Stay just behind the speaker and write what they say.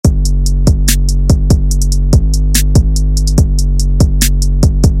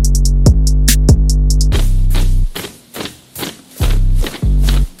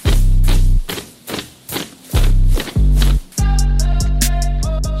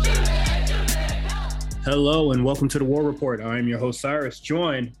Hello and welcome to the War Report. I'm your host Cyrus,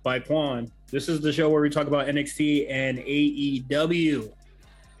 joined by Quan. This is the show where we talk about NXT and AEW.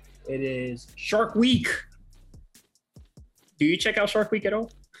 It is Shark Week. Do you check out Shark Week at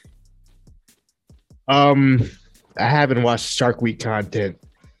all? I haven't watched Shark Week content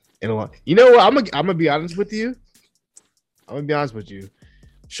in a while. You know what? I'm gonna be honest with you.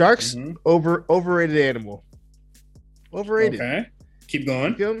 Sharks overrated animal. Overrated. Okay, keep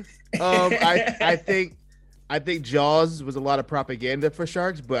going. I think Jaws was a lot of propaganda for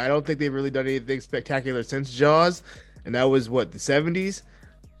sharks, but I don't think they've really done anything spectacular since Jaws, and that was what, the 70s.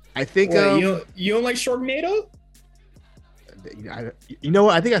 I think you don't like Sharknado? You know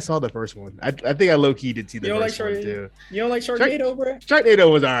what? I think I saw the first one. I think I low key did see the first one too. You don't like Sharknado, bro? Sharknado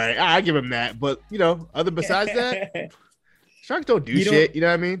was all right. I give him that, but other besides that, sharks don't do shit. You know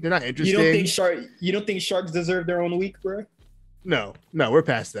what I mean? They're not interesting. You don't think sharks deserve their own week, bro? No, we're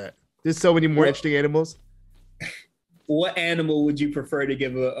past that. There's so many more interesting animals. What animal would you prefer to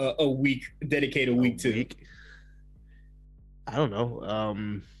give a week, dedicate a week to? I don't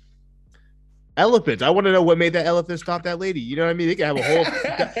know. Elephants. I want to know what made that elephant stop that lady. You know what I mean? They can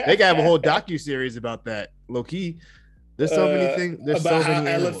have a whole docu-series about that. Low key. There's so many things. There's about so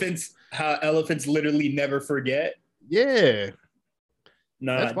many how elephants literally never forget. Yeah.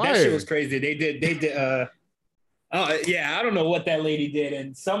 Nah, that shit was crazy. They did. I don't know what that lady did,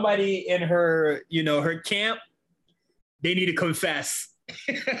 and somebody in her camp, they need to confess.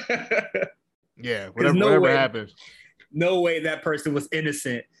 Yeah, whatever happened. No way that person was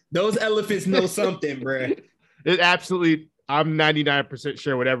innocent. Those elephants know something, bro. It absolutely. I'm 99%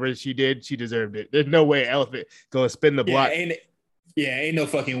 sure whatever she did, she deserved it. There's no way elephant go spin the block. Ain't no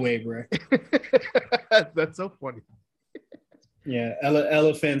fucking way, bro. That's so funny. Yeah,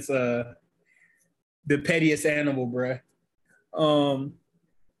 elephants. The pettiest animal, bro.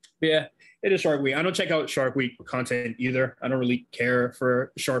 Yeah, it is Shark Week. I don't check out Shark Week content either. I don't really care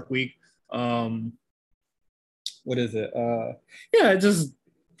for Shark Week. What is it? Just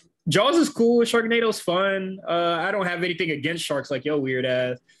Jaws is cool. Sharknado's fun. I don't have anything against sharks like yo weird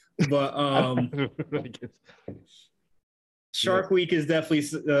ass, but Shark Week is definitely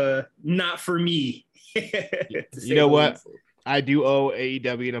not for me. You know what? I do owe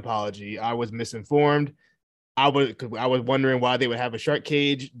AEW an apology. I was misinformed. I was wondering why they would have a shark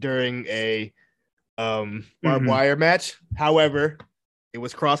cage during a barbed wire match. However, it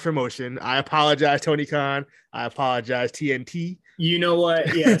was cross promotion. I apologize, Tony Khan. I apologize, TNT. You know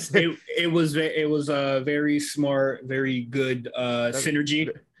what? Yes, it was a very smart, very good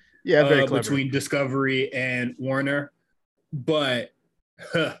synergy. Yeah, very clever. Between Discovery and Warner. But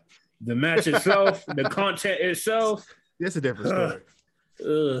the match itself, the content itself. That's a different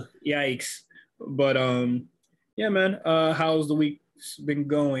story. Yikes. But yeah, man. How's the week been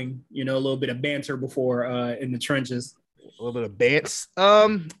going? A little bit of banter before in the trenches. A little bit of bants.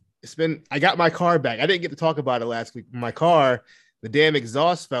 I got my car back. I didn't get to talk about it last week. My car, the damn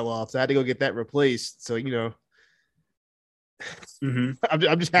exhaust fell off, so I had to go get that replaced. So I'm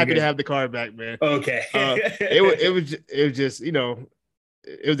just happy to have the car back, man. Okay. It was just it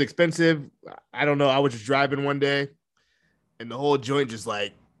was expensive. I don't know. I was just driving one day, and the whole joint just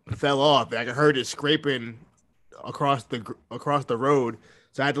like fell off. Like I heard it scraping across the road.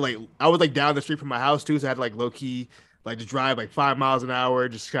 So I had to I was down the street from my house too. So I had to low key just drive 5 miles an hour,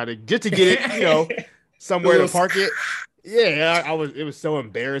 just to get it, somewhere to park it. Yeah, it was so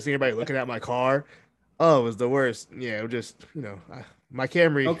embarrassing. Everybody looking at my car. Oh, it was the worst. Yeah, it was just, my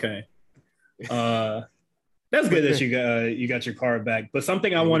Camry. Okay. That's good that you got your car back. But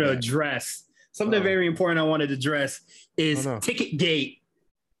something I want to address, very important I wanted to address is Ticket Gate.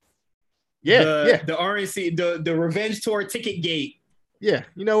 Yeah, the RNC, the Revenge Tour Ticket Gate. Yeah,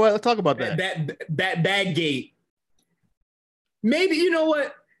 you know what? Let's talk about that. That bag gate. Maybe you know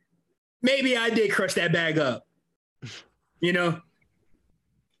what? Maybe I did crush that bag up. I can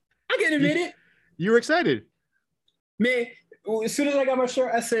admit it. You were excited. Man, as soon as I got my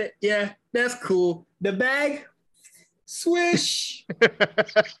shirt, I said, yeah, that's cool. The bag, swish.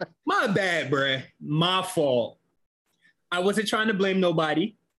 My bad, bruh. My fault. I wasn't trying to blame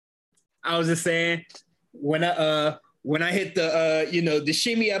nobody. I was just saying when I hit the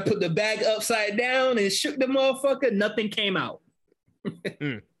shimmy, I put the bag upside down and shook the motherfucker, nothing came out.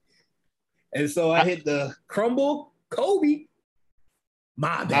 And so I hit the crumble, Kobe.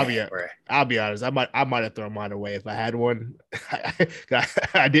 My bad, I'll be honest. I might have thrown mine away if I had one.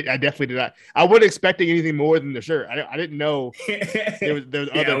 I definitely did not. I wasn't expecting anything more than the shirt. I didn't know there was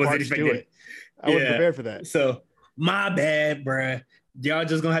other parts to it. I wasn't prepared for that. So my bad, bruh. Y'all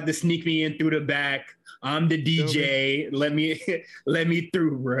just gonna have to sneak me in through the back. I'm the DJ. Let me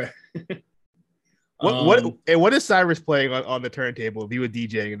through, bruh. What is Cyrus playing on the turntable if he was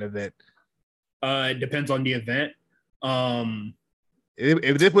DJing an event? It depends on the event.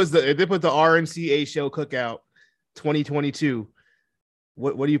 If this was the RNCA show cookout 2022,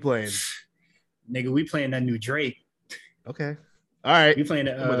 what are you playing? Nigga, we playing that new Drake. Okay. All right. We playing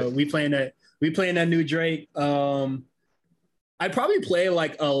that new Drake. I'd probably play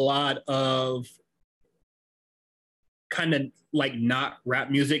like a lot of kind of like not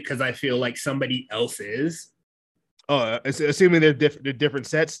rap music because I feel like somebody else is. Oh, assuming they're different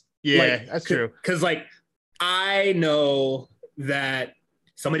sets. Yeah, like, that's true. Because like I know that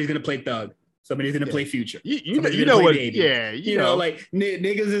somebody's gonna play Thug, somebody's gonna play Future. You know what? Baby. Yeah, you know like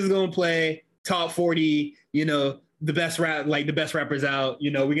niggas is gonna play top 40. You know the best rappers out.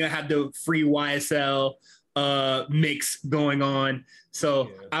 You know we're gonna have the free YSL mix going on. So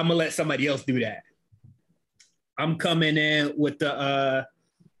I'm gonna let somebody else do that. I'm coming in with the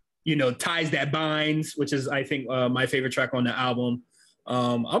Ties That Binds, which is I think my favorite track on the album.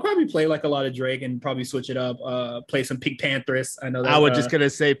 I'll probably play like a lot of Drake and probably switch it up. Play some Pink Panthers. I know that. I was just gonna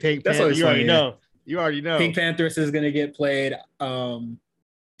say Pink Panthers. You already know. You already know. Pink Panthers is gonna get played.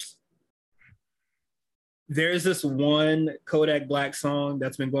 There's this one Kodak Black song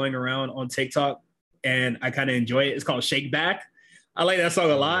that's been going around on TikTok, and I kind of enjoy it. It's called Shake Back. I like that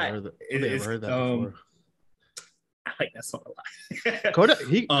song a lot. I've never heard that before. I like that song a lot. Kodak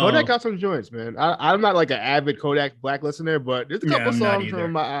got some joints, man. I'm not like an avid Kodak Black listener, but there's a couple songs from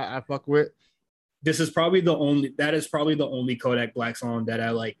him I fuck with. That is probably the only Kodak Black song that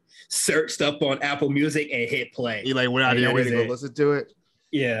I like searched up on Apple Music and hit play. You like went out of your way to go listen to it?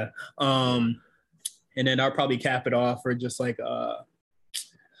 Yeah. And then I'll probably cap it off for just like I'll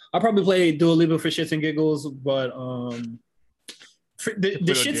probably play Dua Lipa for shits and giggles, but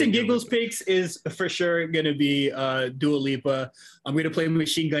the shits and giggles picks is for sure gonna be Dua Lipa. I'm gonna play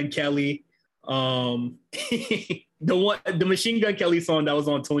Machine Gun Kelly. The Machine Gun Kelly song that was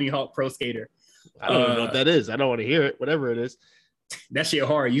on Tony Hawk Pro Skater. I don't even know what that is. I don't want to hear it. Whatever it is. That shit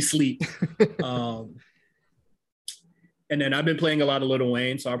hard. You sleep. And then I've been playing a lot of Lil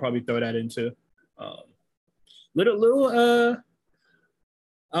Wayne, so I'll probably throw that into little.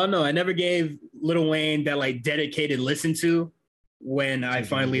 I don't know. I never gave Lil Wayne that like dedicated listen to when I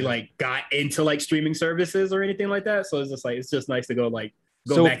finally like got into like streaming services or anything like that. So it's just nice to go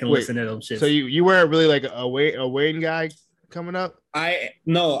back and listen to those shit. So you weren't really like a Wayne guy coming up? I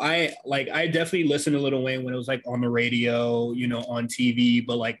definitely listened to Lil Wayne when it was like on the radio, on TV.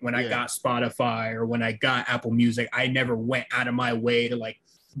 But like when I got Spotify or when I got Apple Music, I never went out of my way to like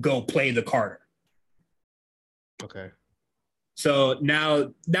go play the Carter. Okay. So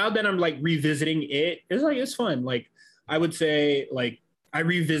now that I'm like revisiting it, it's fun. Like I would say like I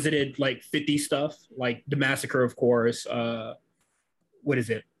revisited like 50 stuff, like The Massacre, of course. What is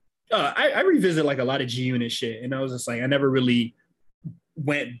it? I revisit like a lot of G-Unit shit, and I was just like, I never really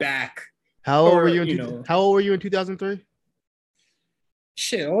went back. How old were you? How old were you in 2003?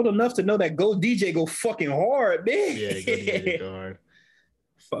 Shit, old enough to know that Go DJ go fucking hard, man. Yeah, Go DJ go hard.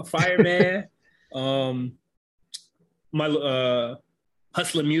 Fireman, my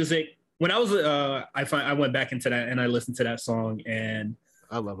Hustler Music. When I was I went back into that and I listened to that song, and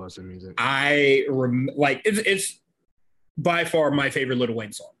I love Hustler Music. It's by far my favorite Lil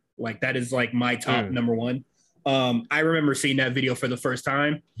Wayne song. Like that is like my top number one. I remember seeing that video for the first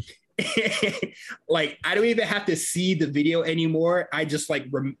time. Like I don't even have to see the video anymore. I just like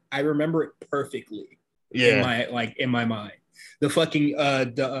I remember it perfectly. Yeah, in my mind. The fucking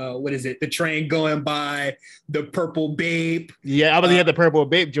what is it? The train going by, the purple babe. Yeah, I was had the purple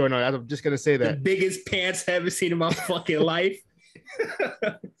babe joint on. I'm just gonna say that. The biggest pants I ever seen in my fucking life.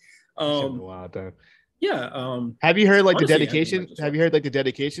 Wild time. Yeah. Have you heard like the dedication? Have you heard like the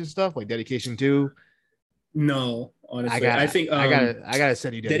dedication stuff, like Dedication 2? No, honestly. I gotta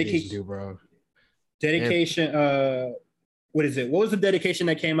send you dedication 2, bro. Dedication. What is it? What was the dedication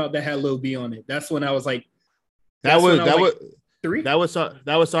that came out that had Lil B on it? That's when I was like. That was 3. That was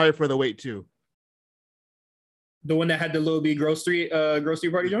Sorry for the Wait 2. The one that had the Lil B grocery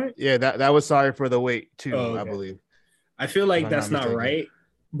party joint. Yeah, that was Sorry for the Wait 2. Oh, okay. I believe. I feel like that's not right.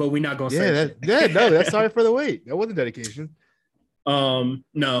 But we're not gonna say no, that's Sorry for the Wait. That wasn't dedication.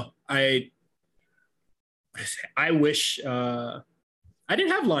 No, I wish I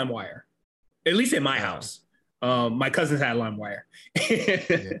didn't have LimeWire, at least in my house. My cousins had LimeWire.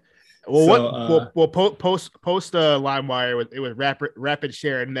 Yeah. Well, post LimeWire. It was rapid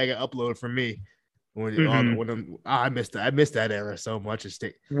share and mega upload for me. I missed that era so much.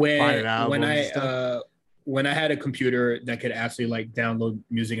 When I had a computer that could actually like download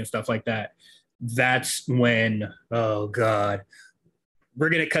music and stuff like that, that's when, oh God, we're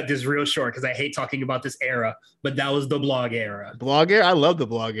gonna cut this real short because I hate talking about this era, but that was the blog era. Blog era? I love the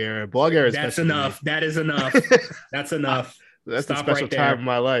blog era. Blog era is That's enough. That is enough. That's enough. That's Stop a special right there. time in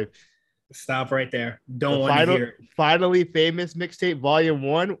my life. Stop right there. Don't want to hear it. Finally Famous mixtape volume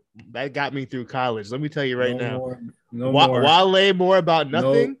 1. That got me through college. Let me tell you right now. No more. Wale More About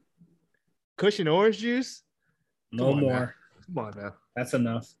Nothing. Cushion Orange Juice. No more. Come on now. That's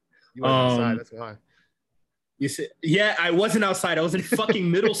enough. You went outside. That's why. You said, yeah, I wasn't outside. I was in fucking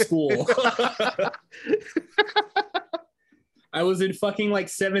middle school. I was in fucking like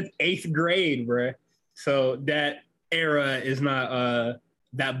 7th, 8th grade, bro. So that era is not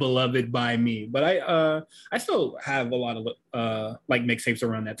that beloved by me. But I still have a lot of like mixtapes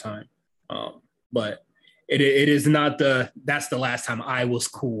around that time. But it is not that's the last time I was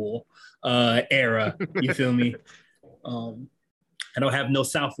cool era. You feel me? I don't have no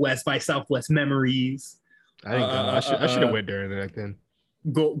Southwest by Southwest memories. I didn't go. I should have went during that then.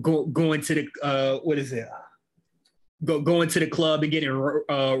 Going to the what is it? Going to the club and getting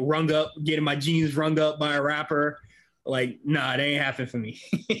rung up, getting my jeans rung up by a rapper. Like, nah, that ain't happening for me.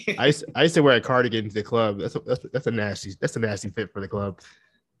 I used to wear a cardigan to the club. That's a nasty fit for the club.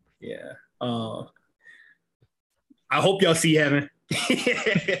 Yeah. I hope y'all see heaven.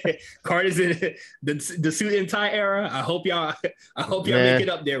 Carter's in the suit and tie era. I hope y'all make it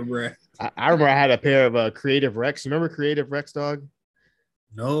up there, bro. I remember I had a pair of Creative Rex. You remember Creative Rex, dog?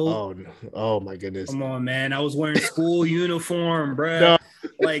 No. Oh my goodness. Come on, man. I was wearing school uniform, bro. No.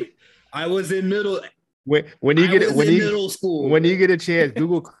 Like I was in middle. When you get middle school. When you get a chance,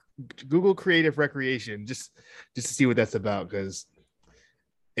 Google Creative Recreation just to see what that's about. Because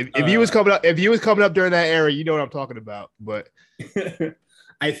if you was coming up during that era, you know what I'm talking about. But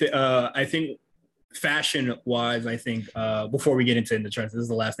I think fashion wise, I think before we get into the trends, this is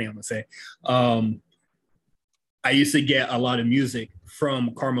the last thing I'm gonna say. I used to get a lot of music from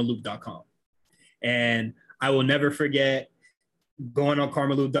karmaloop.com, and I will never forget going on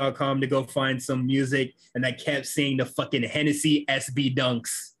karmaloop.com to go find some music, and I kept seeing the fucking Hennessy SB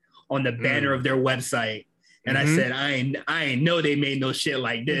Dunks on the banner of their website. And I said, I ain't know they made no shit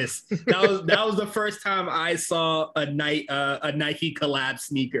like this. That was the first time I saw a Nike collab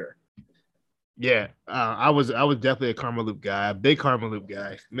sneaker. Yeah, I was definitely a Karmaloop guy, a big Karmaloop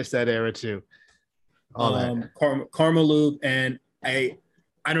guy. Missed that era too. All that. Karmaloop, and I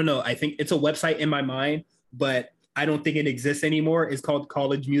don't know. I think it's a website in my mind, but I don't think it exists anymore. It's called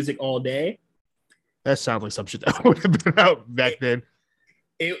College Music All Day. That sounds like some shit that would have been out back then.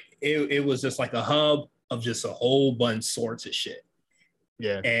 It was just like a hub of just a whole bunch sorts of shit.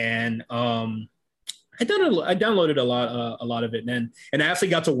 Yeah. And I downloaded a lot of it, and I actually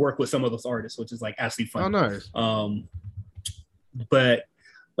got to work with some of those artists, which is like actually fun. Oh, nice. But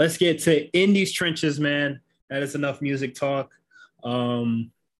let's get to In These Trenches, man. That is enough music talk.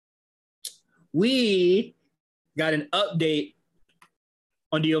 We got an update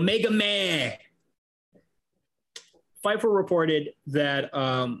on the Omega Man. Fyter reported that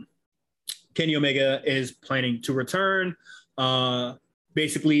Kenny Omega is planning to return.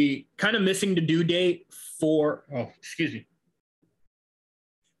 Basically, kind of missing the due date for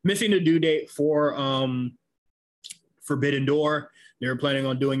Forbidden Door. They were planning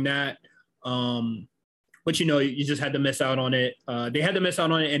on doing that. But you just had to miss out on it. They had to miss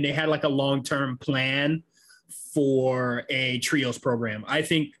out on it, and they had like a long-term plan for a trios program. I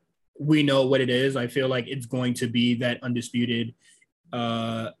think we know what it is. I feel like it's going to be that undisputed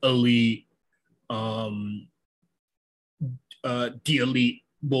elite, the elite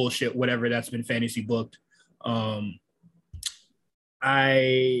bullshit, whatever that's been fantasy booked.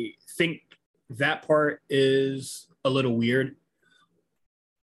 I think that part is a little weird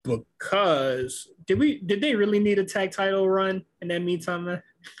because did they really need a tag title run in that meantime, man?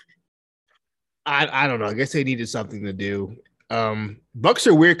 I don't know. I guess they needed something to do. Bucks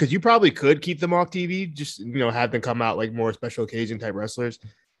are weird because you probably could keep them off TV, just have them come out like more special occasion type wrestlers,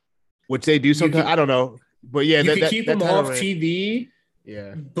 which they do sometimes. I don't know, but yeah, you can keep them off TV,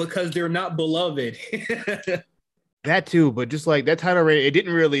 yeah, because they're not beloved. That too, but just like that title reign, it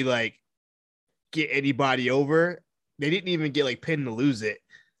didn't really like get anybody over. They didn't even get like pinned to lose it,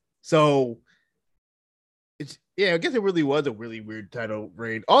 so I guess it really was a really weird title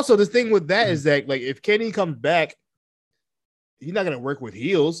reign. Also, the thing with that is that like if Kenny comes back, he's not gonna work with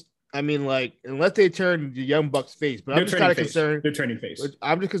heels. I mean, like unless they turn the Young Bucks face, but I'm just kind of concerned. They're turning face.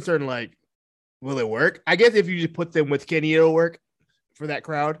 I'm just concerned, like, will it work? I guess if you just put them with Kenny, it'll work for that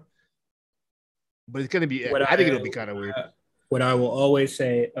crowd. But it's gonna be. I think it'll be kind of weird. What I will always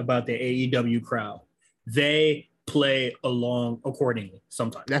say about the AEW crowd, they play along accordingly.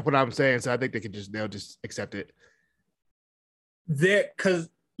 Sometimes that's what I'm saying. So I think they'll just accept it. there because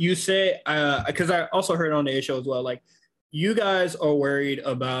you said because I also heard on the show as well, like you guys are worried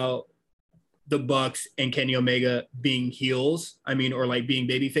about the Bucks and Kenny Omega being heels, I mean, or like being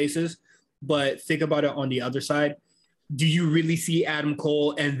baby faces. But think about it on the other side. Do you really see Adam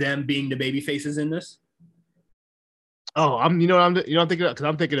Cole and them being the baby faces in this? Oh, I'm thinking because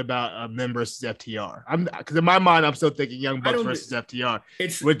I'm thinking about them versus FTR. Because in my mind I'm still thinking Young Bucks versus FTR.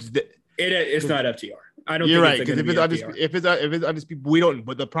 It's not FTR. I don't. You're right, because if it's undisputed, we don't.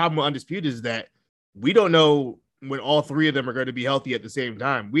 But the problem with undisputed is that we don't know when all three of them are going to be healthy at the same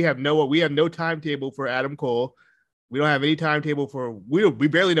time. We have no timetable for Adam Cole. We don't have any timetable for we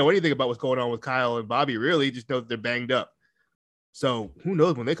barely know anything about what's going on with Kyle and Bobby. Really, just know that they're banged up. So who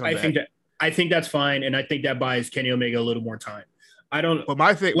knows when they come back? I think that's fine, and I think that buys Kenny Omega a little more time. I don't. But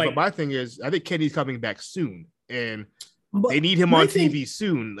my thing is, I think Kenny's coming back soon, and they need him on TV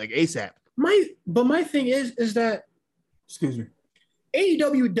soon, like ASAP. My thing is that, excuse me,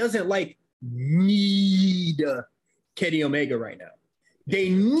 AEW doesn't like need Kenny Omega right now. They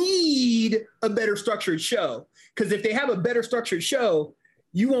need a better structured show, because if they have a better structured show,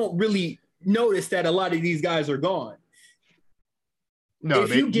 you won't really notice that a lot of these guys are gone. No,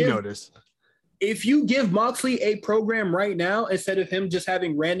 you notice. If you give Moxley a program right now, instead of him just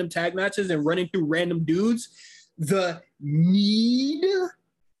having random tag matches and running through random dudes, the need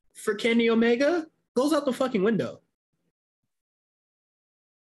for Kenny Omega goes out the fucking window.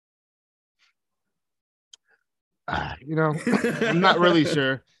 I'm not really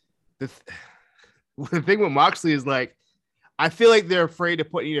sure. The thing with Moxley is, like, I feel like they're afraid to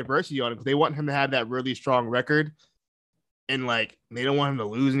put University on him because they want him to have that really strong record. And, like, they don't want him to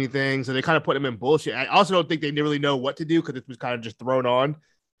lose anything. So they kind of put him in bullshit. I also don't think they really know what to do because it was kind of just thrown on,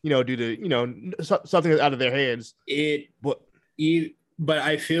 due to, something out of their hands. But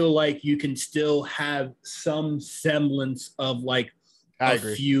I feel like you can still have some semblance of, like, a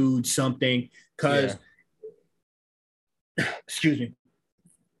feud, something. Because, excuse me,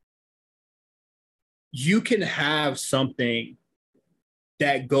 you can have something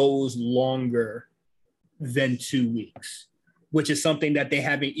that goes longer than 2 weeks, which is something that they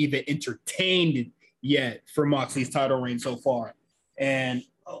haven't even entertained yet for Moxley's title reign so far. And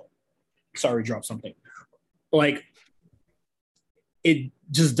dropped something. Like, it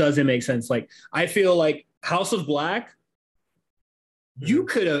just doesn't make sense. Like, I feel like House of Black, you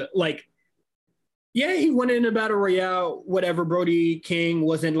could have, like, he went in a battle royale, whatever. Brody King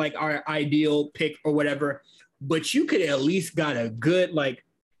wasn't like our ideal pick or whatever, but you could at least got a good, like,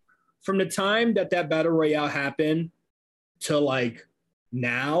 from the time that battle royale happened to, like,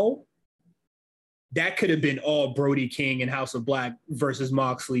 now, that could have been all Brody King and House of Black versus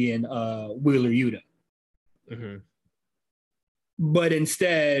Moxley and Wheeler Yuta. Mm-hmm. But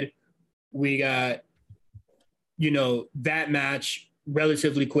instead, we got, that match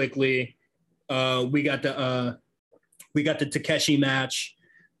relatively quickly. We got the Takeshi match.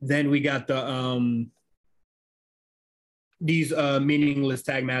 Then we got the these meaningless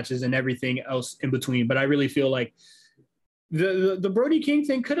tag matches and everything else in between. But I really feel like the Brody King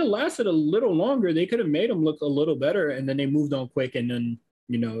thing could have lasted a little longer. They could have made him look a little better, and then they moved on quick. And then,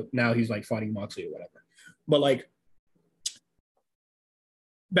 now he's like fighting Moxley or whatever. But, like,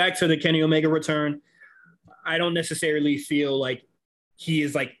 back to the Kenny Omega return, I don't necessarily feel like he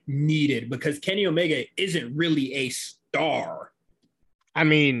is, like, needed, because Kenny Omega isn't really a star. I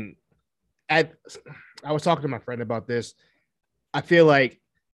mean, I was talking to my friend about this. I feel like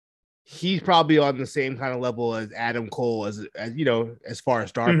he's probably on the same kind of level as Adam Cole as far as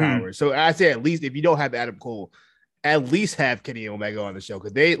star power. So I say, at least if you don't have Adam Cole, at least have Kenny Omega on the show,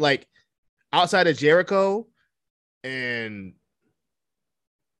 because they, like, outside of Jericho and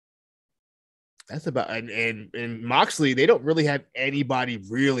that's about and Moxley, they don't really have anybody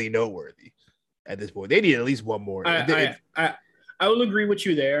really noteworthy at this point. They need at least one more. I will agree with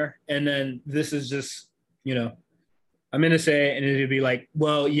you there. And then this is just, I'm going to say it, and it'll be like,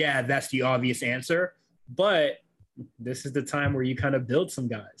 well, yeah, that's the obvious answer. But this is the time where you kind of build some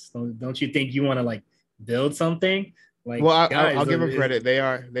guys. Don't you think you want to, like, build something? Like, well, I'll give them credit.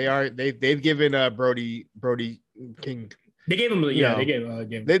 They've given Brody King. They gave him,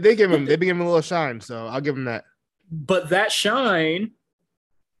 they gave him a little shine. So I'll give him that. But that shine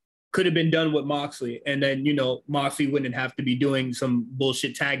could have been done with Moxley, and then, Moxley wouldn't have to be doing some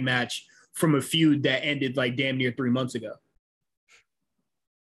bullshit tag match from a feud that ended, like, damn near 3 months ago.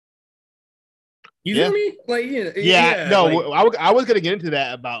 You feel me? Like, no, like, I was gonna get into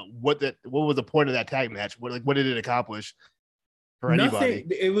that about what was the point of that tag match? What did it accomplish for anybody?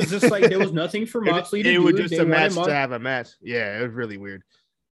 It was just like there was nothing for Moxley to do. It was just a match to have a match. Yeah, it was really weird.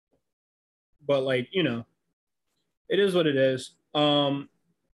 But, like, it is what it is. Moving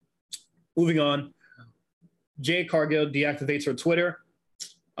on. Jade Cargill deactivates her Twitter.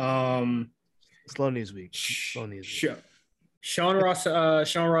 Slow news week. Slow news week. Sean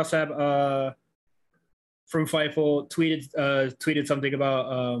Rossap from Fightful tweeted something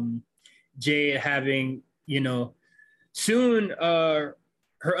about Jade having, soon her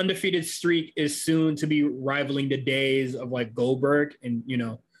undefeated streak is soon to be rivaling the days of like Goldberg, and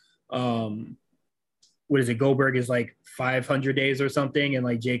what is it? Goldberg is like 500 days or something, and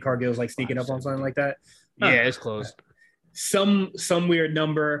like Jade Cargill is like sneaking up on something like that. Yeah, it's close. Some weird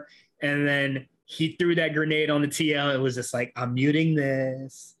number, and then he threw that grenade on the TL. It was just like, I'm muting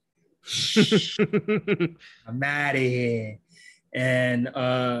this. I'm out of here. And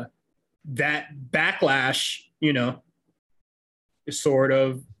that backlash, sort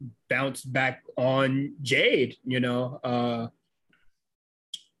of bounced back on Jade.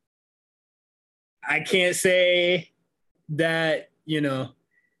 I can't say that,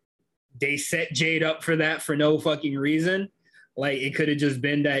 they set Jade up for that for no fucking reason. Like, it could have just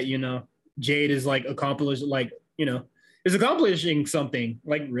been that, Jade is like accomplished, like, is accomplishing something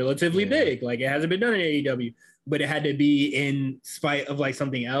like relatively big. Like, it hasn't been done in AEW, but it had to be in spite of like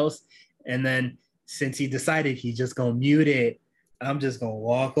something else. And then since he decided he's just gonna mute it, I'm just gonna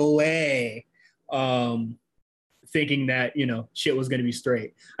walk away, thinking that shit was gonna be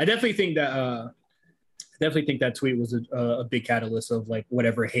straight. I definitely think that that tweet was a big catalyst of like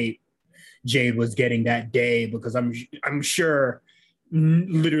whatever hate Jade was getting that day, because I'm sure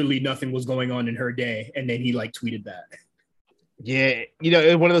literally nothing was going on in her day, and then he like tweeted that. Yeah,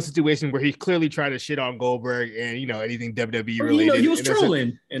 it's one of those situations where he's clearly trying to shit on Goldberg and anything WWE related. He was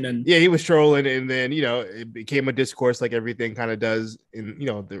trolling, and then he was trolling, and then it became a discourse like everything kind of does in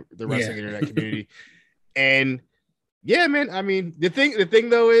the wrestling internet community. And yeah, man, I mean the thing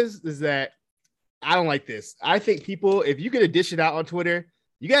though is that I don't like this. I think people, if you're gonna dish it out on Twitter,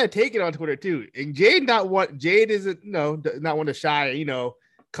 you gotta take it on Twitter too. And Jade isn't not one to shy,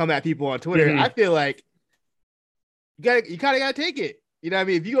 come at people on Twitter. Mm-hmm. I feel like you kind of gotta take it. You know what I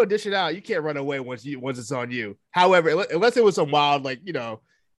mean? If you go dish it out, you can't run away once it's on you. However, unless it was some wild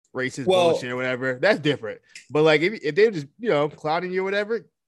racist bullshit or whatever, that's different. But like if they're just clouding you or whatever,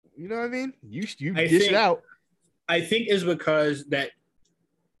 you know what I mean? You dish it out. I think it's because that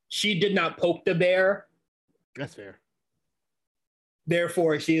she did not poke the bear. That's fair.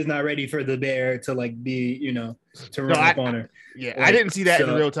 Therefore, she is not ready for the bear to like be, to run up on her. Yeah, I didn't see that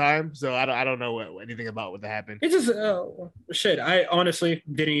in real time, so I don't know anything about what happened. It's just shit. I honestly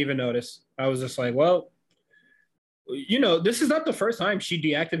didn't even notice. I was just like, well, this is not the first time she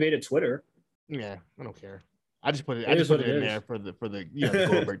deactivated Twitter. Yeah, I don't care. I just put it in there for the the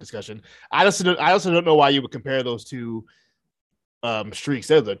Goldberg discussion. I also don't know why you would compare those two streaks.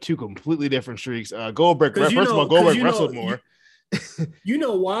 Those are two completely different streaks. Goldberg, first of all, Goldberg wrestled more. You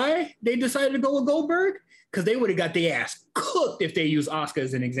know why they decided to go with Goldberg? Because they would have got their ass cooked if they use Asuka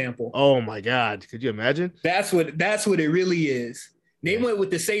as an example. Oh my God. Could you imagine? That's what it really is. They went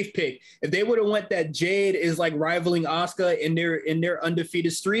with the safe pick. If they would have went that Jade is like rivaling Asuka in their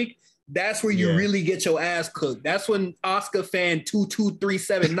undefeated streak, that's where you really get your ass cooked. That's when Asuka fan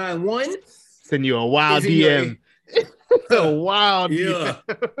 223791 send you a wild DM. A wild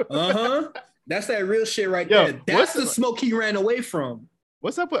DM. That's that real shit right there. That's the smoke he ran away from.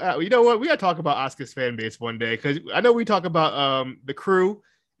 What's up with you know what? We gotta talk about Asuka's fan base one day, because I know we talk about the crew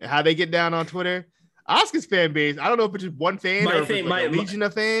and how they get down on Twitter. Asuka's fan base, I don't know if it's just one fan or if it's like a legion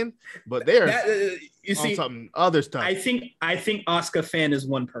of fan, but they're on some other stuff. I think Asuka fan is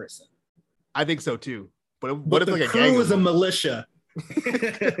one person. I think so too. But what if the like a crew gang is a militia?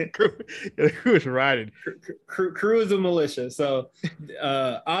 The crew is riding. Crew is a militia. So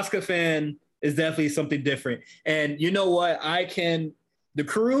Asuka fan is definitely something different. And you know what? The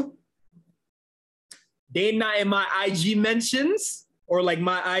crew, they're not in my IG mentions or like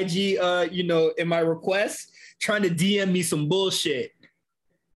my IG, in my requests, trying to DM me some bullshit.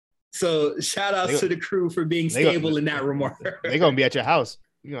 So shout out to the crew for being stable in that remark. They're gonna be at your house.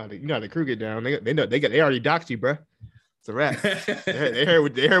 You know how the crew get down. They already doxed you, bro. It's a wrap. they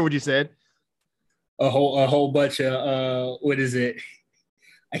heard what you said. A whole bunch of what is it?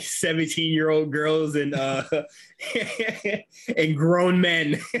 Like 17-year-old girls and and grown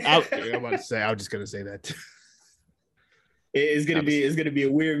men. I'm about to say. I was just gonna say that. It's gonna be a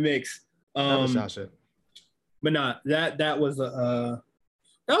weird mix. Sasha. But that was a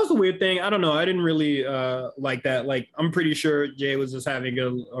weird thing. I don't know. I didn't really like that. Like, I'm pretty sure Jay was just having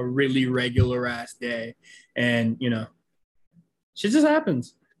a really regular ass day, and shit just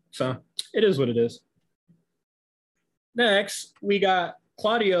happens. So it is what it is. Next, we got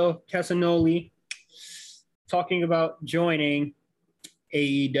Claudio Castagnoli talking about joining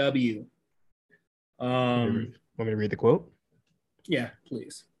AEW. Want me to read the quote? Yeah,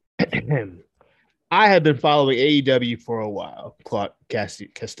 please. I have been following AEW for a while, Claude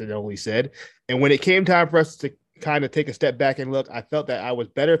Castagnoli said. And when it came time for us to kind of take a step back and look, I felt that I was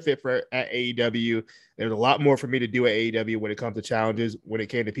better fit for at AEW. There's a lot more for me to do at AEW when it comes to challenges, when it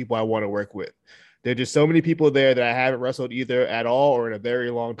came to people I want to work with. There's just so many people there that I haven't wrestled either at all or in a very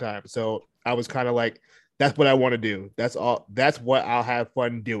long time. So I was kind of like, that's what I want to do. That's all. That's what I'll have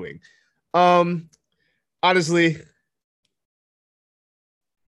fun doing. Honestly,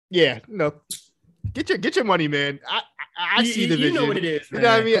 yeah, no. Get your money, man. I see the vision. You know what it is, man. You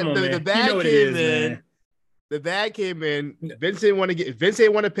know what I mean? Come on, the man. bag You know what came it is, in. man. The bag came in. Vince didn't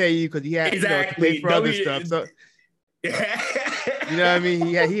want to pay you because he had exactly. to pay for other stuff. So you know what I mean?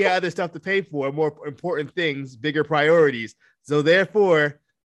 He had other stuff to pay for, more important things, bigger priorities. So therefore,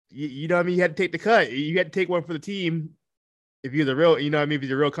 you know what I mean? You had to take the cut. You had to take one for the team. If you're the real, you know what I mean? If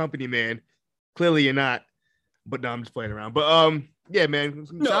you're a real company man, clearly you're not. But no, I'm just playing around. But yeah, man.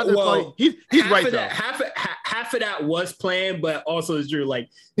 No, well, he's right though. Half of that was planned, but also it's true. Like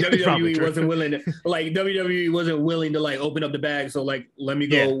WWE wasn't willing to like open up the bag. So like, let me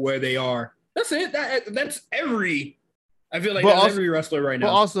go where they are. That's it. That's every. I feel like that's every wrestler right now.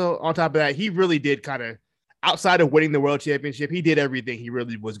 But also on top of that, he really did kind of, outside of winning the world championship, he did everything he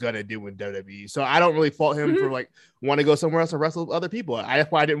really was gonna do in WWE. So I don't really fault him for like want to go somewhere else and wrestle with other people.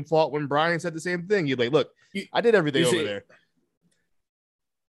 That's why I didn't fault when Brian said the same thing. He's like, look, I did everything over there.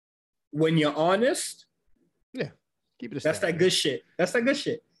 When you're honest, yeah, keep it a that's that good shit. That's that good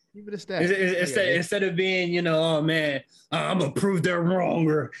shit. Keep it a stat. Instead of being, oh man, I'm gonna prove they're wrong,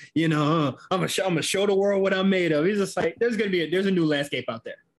 or I'm gonna show the world what I'm made of. He's just like, there's a new landscape out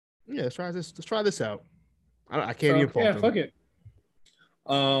there. Yeah, let's try this out. I can't even fault him. Yeah, fuck it.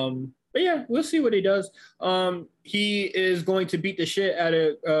 But yeah, we'll see what he does. He is going to beat the shit out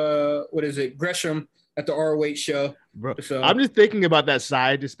of Gresham at the ROH show. Bro, so I'm just thinking about that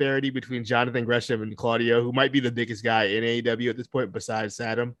side disparity between Jonathan Gresham and Claudio, who might be the biggest guy in AEW at this point besides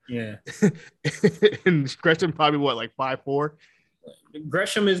Saddam. Yeah. And Gresham probably like 5'4".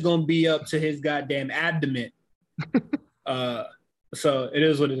 Gresham is gonna be up to his goddamn abdomen. So it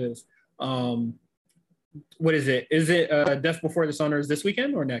is what it is. What is it? Is it Death Before Dishonor is this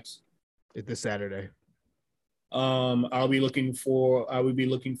weekend or next? It's this Saturday. I would be looking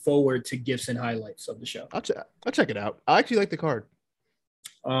forward to gifts and highlights of the show. I'll check it out. I actually like the card.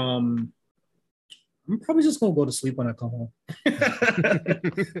 I'm probably just gonna go to sleep when I come home.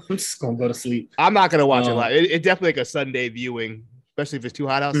 I'm just gonna go to sleep. I'm not gonna watch it live. It's definitely like a Sunday viewing, especially if it's too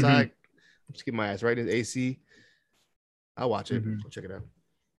hot outside. I'm just getting my ass right in AC. I'll watch it. I'll check it out.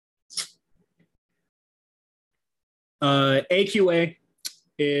 AQA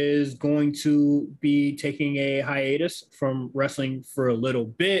is going to be taking a hiatus from wrestling for a little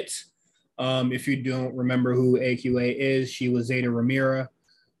bit. If you don't remember who AQA is, she was Zeta Ramirez,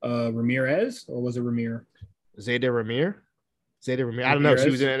 or was it Ramir? Zeta Ramirez. I don't know. She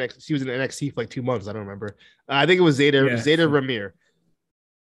was in NXT for like 2 months. I don't remember. I think it was Zeta Ramirez.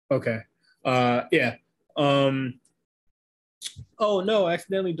 Okay. Yeah. Oh no, I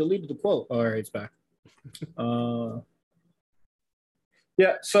accidentally deleted the quote. All right, it's back.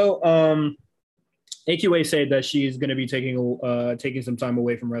 Yeah, so AQA said that she's going to be taking some time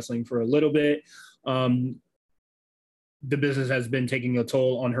away from wrestling for a little bit. The business has been taking a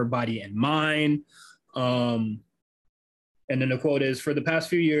toll on her body and mind. And then the quote is, for the past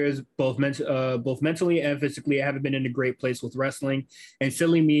few years, both mentally and physically, I haven't been in a great place with wrestling. And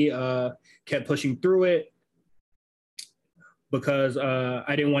silly me kept pushing through it because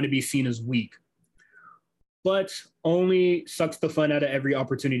I didn't want to be seen as weak. But only sucks the fun out of every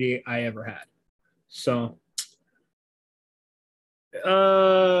opportunity I ever had. So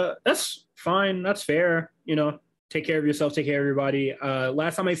that's fine. That's fair. Take care of yourself, take care of everybody.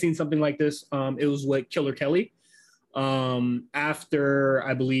 Last time I seen something like this, it was with Killer Kelly. After,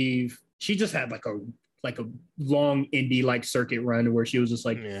 I believe, she just had like a long indie like circuit run where she was just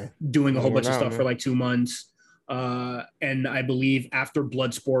doing a whole bunch of stuff for like 2 months. And I believe after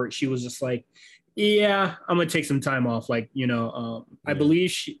Bloodsport, she was just like, yeah, I'm gonna take some time off. I believe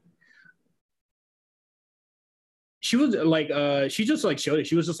she was like, she just like showed it.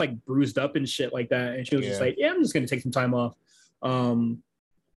 She was just like bruised up and shit like that, and she was just like, yeah, I'm just gonna take some time off.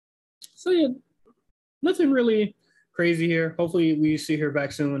 So yeah, nothing really crazy here. Hopefully we see her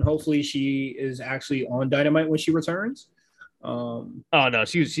back soon. Hopefully she is actually on Dynamite when she returns. Oh no,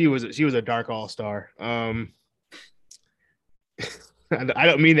 she was a dark all-star. I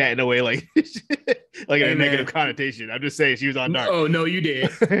don't mean that in a way like in a negative connotation. I'm just saying she was on dark. Oh no, you did.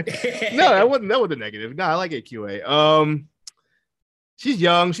 No, that wasn't negative. No, I like AQA. she's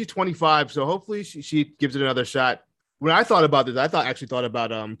young. She's 25, so hopefully she gives it another shot. When I thought about this, I actually thought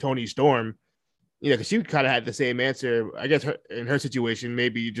about Toni Storm, because she kind of had the same answer. I guess in her situation,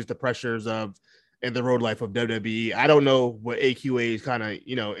 maybe just the pressures of and the road life of WWE. I don't know what AQA's kind of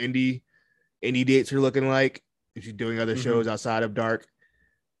indie dates are looking like if she's doing other shows outside of Dark.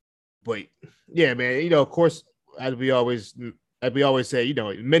 But yeah, man, of course, as we always say,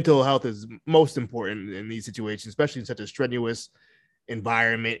 mental health is most important in these situations, especially in such a strenuous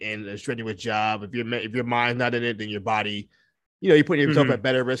environment and a strenuous job. If your mind's not in it, then your body, you're putting yourself at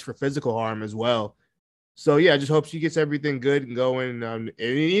better risk for physical harm as well. So yeah, I just hope she gets everything good and going. And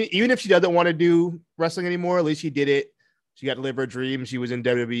even if she doesn't want to do wrestling anymore, at least she did it. She got to live her dream. She was in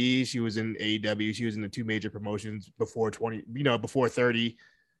WWE. She was in AEW. She was in the two major promotions before 30.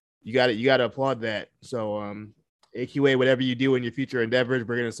 You got to applaud that. So AQA, whatever you do in your future endeavors,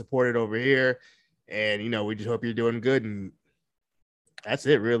 we're gonna support it over here. And we just hope you're doing good. And that's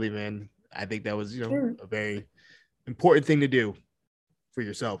it, really, man. I think that was a very important thing to do for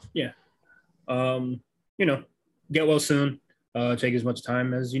yourself. Yeah. Get well soon. Take as much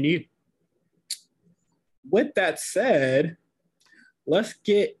time as you need. With that said, let's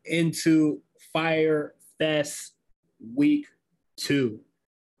get into Fyter Fest Week 2.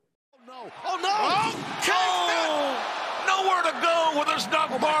 Oh, no! Nowhere to go when there's not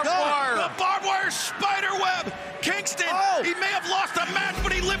barbed wire. The barbed wire spider web. Kingston, he may have lost the match,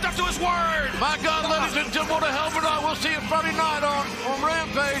 but he lived up to his word. My God, ladies and gentlemen, what a hell of a night. We'll see you Friday night on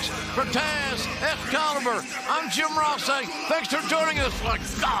Rampage for Taz, Excalibur. I'm Jim Ross saying thanks for joining us. Like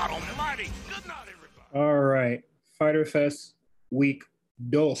God almighty. Good night, everybody. All right. Fyter Fest Week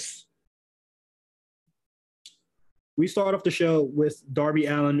 2. We start off the show with Darby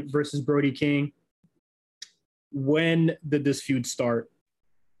Allin versus Brody King. When did this feud start?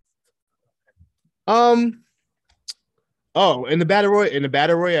 In the battle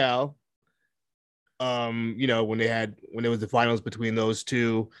royale. When it was the finals between those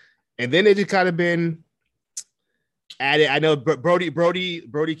two, and then it just kind of been added. I know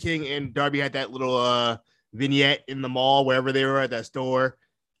Brody King and Darby had that little vignette in the mall wherever they were at that store.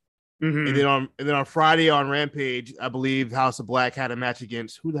 And then on Friday on Rampage, I believe House of Black had a match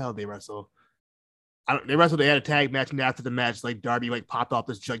against who the hell did they wrestle? They had a tag match, and after the match, like Darby popped off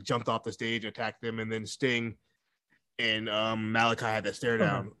jumped off the stage, attacked them, and then Sting and Malachi had that stare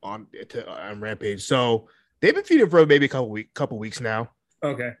down on Rampage. So they've been feuding for maybe a couple weeks now.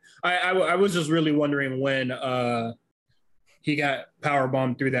 Okay, I was just really wondering when he got power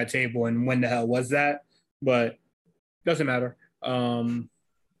bombed through that table and when the hell was that, but doesn't matter.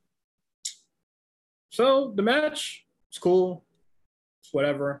 So the match is cool. It's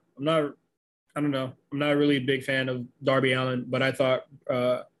whatever. I'm not really a big fan of Darby Allin, but I thought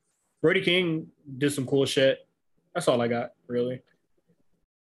Brody King did some cool shit. That's all I got, really.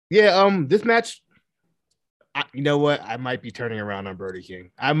 Yeah, this match, you know what? I might be turning around on Brody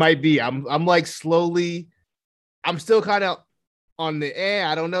King. I might be. I'm like slowly. I'm still kind of on the air.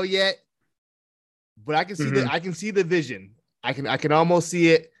 I don't know yet, but I can see I can see the vision. I can almost see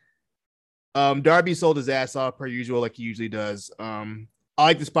it. Darby sold his ass off per usual, like he usually does. I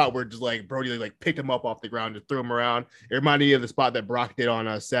like the spot where just like Brody picked him up off the ground and threw him around. It reminded me of the spot that Brock did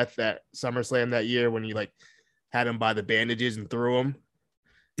on Seth at SummerSlam that year when he had him by the bandages and threw him.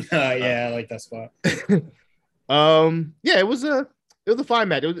 Yeah, I like that spot. Yeah, it was a fine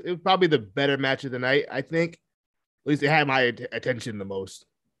match. It was probably the better match of the night, I think. At least it had my attention the most.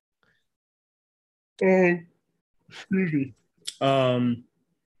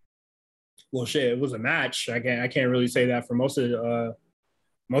 Well, shit, it was a match. I can't really say that for most of the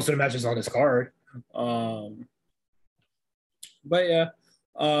matches on this card. But yeah,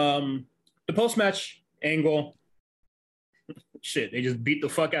 the post match angle. Shit, they just beat the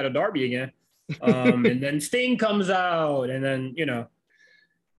fuck out of Darby again. And then Sting comes out, and then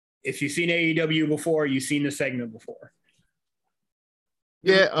if you've seen AEW before, you've seen the segment before.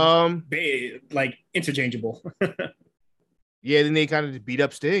 Yeah, like interchangeable. Yeah, then they kind of just beat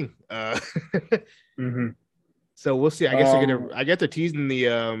up Sting. So we'll see. I guess they're teasing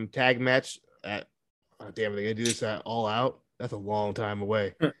the tag match at. Oh, damn, they're gonna do this at All Out. That's a long time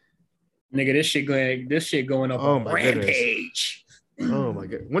away. Nigga, this shit going up on Rampage. Oh my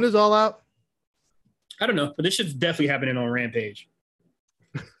god, when is All Out? I don't know, but this shit's definitely happening on Rampage.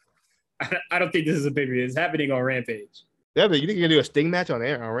 I don't think this is a pay-per-view. It's happening on Rampage. Yeah, but you think you're gonna do a Sting match on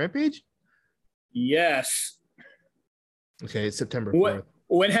Rampage? Yes. Okay, it's September 4th.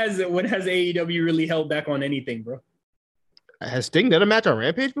 When has AEW really held back on anything, bro? Has Sting done a match on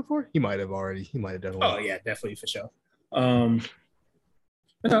Rampage before? He might have already. He might have done one. Oh yeah, definitely for sure.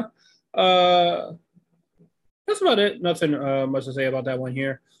 That's about it. Nothing much to say about that one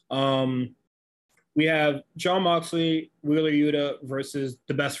here. We have Jon Moxley, Wheeler Yuta versus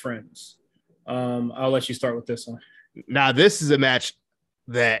the Best Friends. I'll let you start with this one. Now, this is a match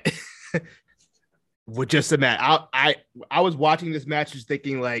that with just a match. I was watching this match just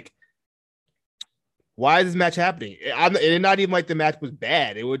thinking like, why is this match happening? And not even like the match was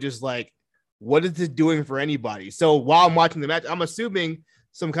bad. It was just like, what is this doing for anybody? So while I'm watching the match, I'm assuming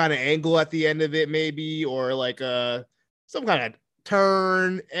some kind of angle at the end of it, maybe, or like some kind of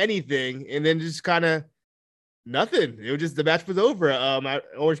turn, anything, and then just kind of nothing. It was just the match was over.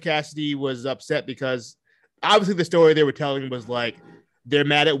 Orange Cassidy was upset because obviously the story they were telling was like they're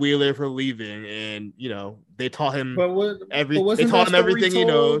mad at Wheeler for leaving, and they taught him everything he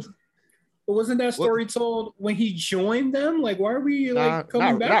knows. But wasn't that story told when he joined them? Like, why are we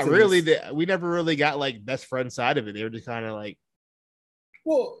coming back? Not to really. This? We never really got like best friend side of it. They were just kind of like,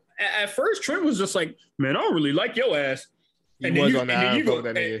 well, at first Trent was just like, man, I don't really like your ass. And then you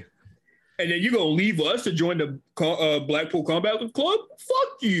gonna leave us to join the Blackpool Combat Club?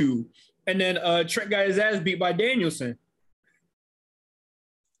 Fuck you. And then Trent got his ass beat by Danielson.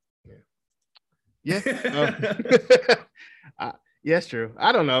 Yeah. Yeah, it's true.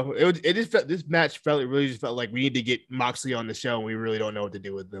 I don't know. This match really just felt like we need to get Moxley on the show, and we really don't know what to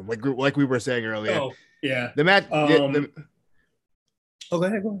do with them. Like we were saying earlier. Oh, yeah. The match. Go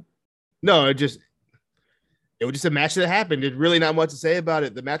ahead. No, it was just a match that happened. There's really not much to say about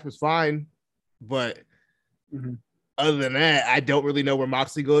it. The match was fine, but other than that, I don't really know where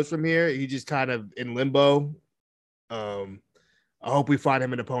Moxley goes from here. He's just kind of in limbo. I hope we find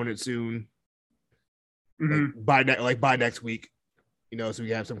him an opponent soon. By next week. So we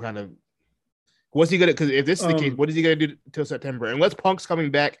have some kind of. What's he gonna? Because if this is the case, what is he gonna do till September? Unless Punk's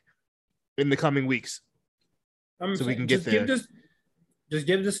coming back in the coming weeks, so we can get there. Just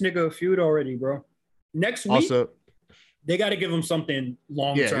give this nigga a feud already, bro. Next week, also, they got to give him something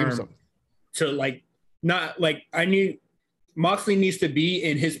long term to not like. Moxley needs to be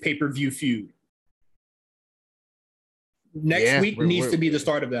in his pay-per-view feud. Next week needs to be the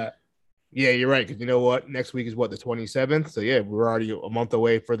start of that. Yeah, you're right. Because you know what? Next week is the 27th. So yeah, we're already a month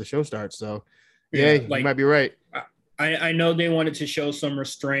away for the show starts. So yeah, you might be right. I know they wanted to show some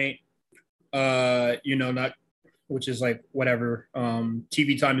restraint. Not, which is like whatever.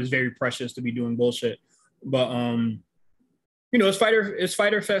 TV time is very precious to be doing bullshit. But it's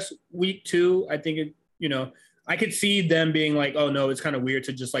Fyter Fest week 2. I think I could see them being like, oh no, it's kind of weird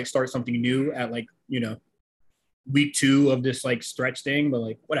to just like start something new at week 2 of this like stretch thing, but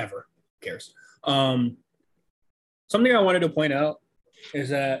like whatever. Cares. Something I wanted to point out is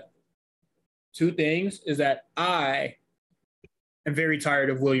that I am very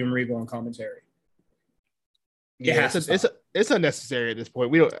tired of William Regal on commentary. It's unnecessary at this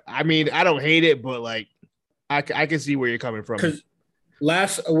point. I don't hate it, but like I can see where you're coming from. Because I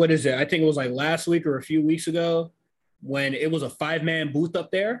think it was like last week or a few weeks ago when it was a 5-man booth up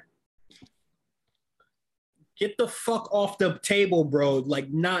there. Get the fuck off the table, bro.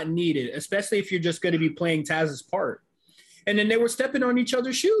 Like, not needed, especially if you're just going to be playing Taz's part. And then they were stepping on each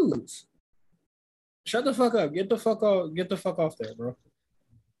other's shoes. Shut the fuck up. Get the fuck off there, bro.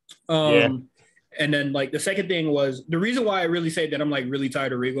 And then, like, the second thing was the reason why I really say that I'm like really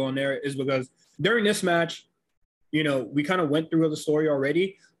tired of Regal on there is because during this match, we kind of went through the story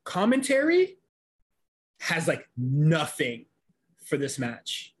already. Commentary has like nothing for this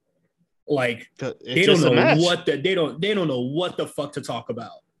match. Like they don't know what the fuck to talk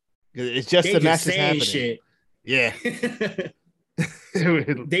about. It's just the match is happening. Shit. Yeah.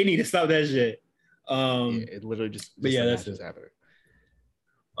 They need to stop that shit. It literally just that's just happening.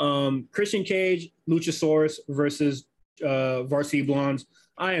 Christian Cage, Luchasaurus versus Varsity Blondes.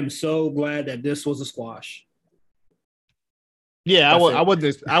 I am so glad that this was a squash. Yeah,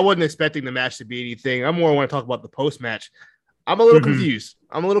 I wasn't expecting the match to be anything. I more want to talk about the post match. I'm a little confused.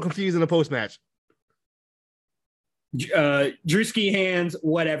 I'm a little confused in the post match. Drewski hands,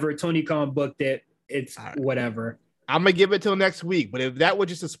 whatever. Tony Khan booked it. It's whatever. I'm gonna give it till next week. But if that was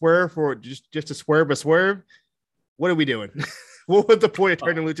just a swerve for just a swerve, what are we doing? What was the point of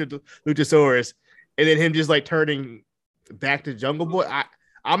turning Luchasaurus and then him just like turning back to Jungle Boy?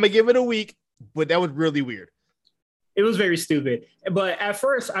 I'm gonna give it a week, but that was really weird. It was very stupid. But at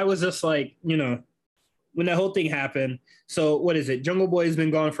first, I was just like, when that whole thing happened. So what is it? Jungle Boy has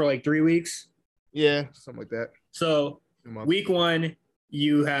been gone for like 3 weeks. Yeah, something like that. So week one,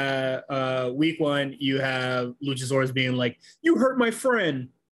 you have Luchasaurus being like, "You hurt my friend."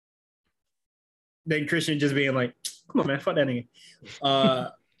 Then Christian just being like, "Come on, man, fuck that nigga."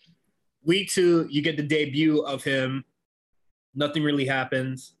 Week 2, you get the debut of him. Nothing really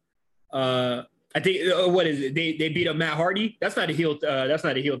happens. I think what is it? They beat up Matt Hardy. That's not a heel. That's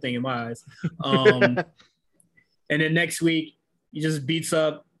not a heel thing in my eyes. And then next week he just beats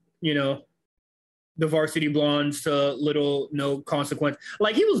up, the Varsity Blondes to little no consequence.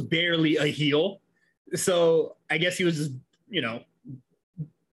 Like he was barely a heel, so I guess he was just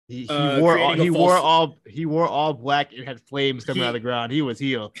He wore all black and had flames coming out of the ground. He was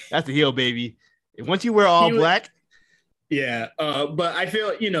heel. That's the heel, baby. And once you wear all black. Yeah. But I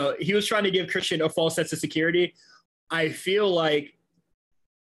feel, he was trying to give Christian a false sense of security. I feel like.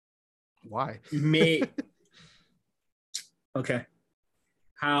 Why? Okay.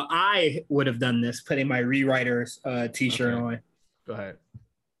 How I would have done this, putting my rewriters t-shirt on. Go ahead.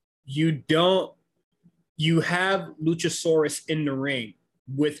 You have Luchasaurus in the ring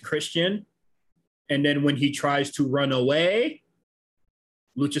with Christian, and then when he tries to run away,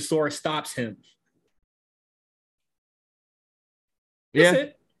 Luchasaurus stops him. That's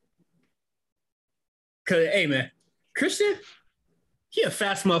it. Cause hey man, Christian, he a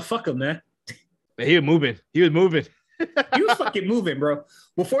fast motherfucker, man. He was moving. He was fucking moving, bro.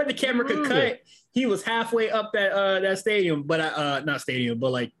 Before the camera could cut, he was halfway up that stadium, but not stadium,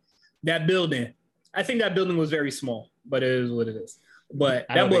 but like that building. I think that building was very small, but it is what it is. But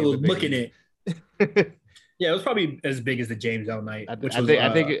that boy was booking it. Yeah, it was probably as big as the James L night. I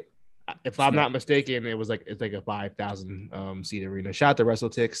think if I'm not mistaken, it's like a 5,000 seat arena. Shout out to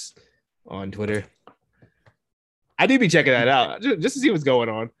WrestleTix on Twitter. I do be checking that out just to see what's going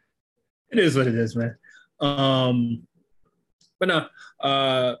on. It is what it is, man. But no,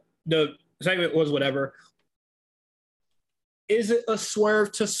 the segment was whatever. Is it a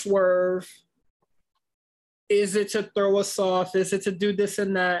swerve to swerve? Is it to throw us off? Is it to do this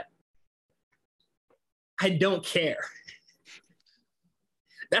and that? I don't care.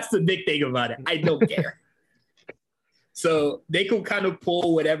 That's the big thing about it. I don't care. So they could kind of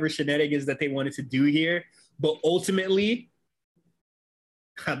pull whatever shenanigans that they wanted to do here, but ultimately,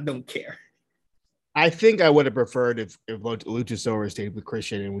 I don't care. I think I would have preferred if Luchasaurus stayed with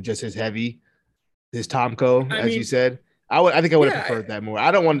Christian and with just his Tomko, you said. I think I would have preferred that more.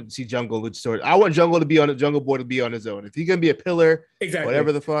 I don't want to see Jungle Luchasaurus. I want Jungle Boy to be on his own. If he's gonna be a pillar,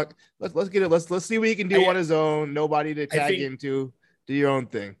 whatever the fuck, let's get it. Let's see what he can do on his own. Nobody to tag into. Do your own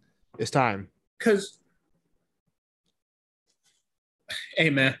thing. It's time. Because, hey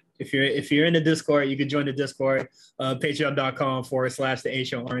man, if you're in the Discord, you can join the Discord. Patreon.com/the A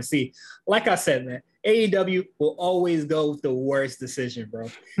Show RNC. Like I said, man, AEW will always go with the worst decision,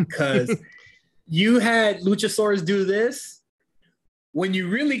 bro. Because you had Luchasaurus do this when you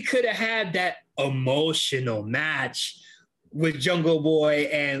really could have had that emotional match with Jungle Boy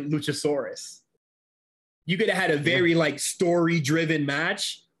and Luchasaurus. You could have had a very story-driven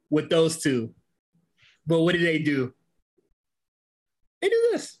match with those two. But what did they do? They do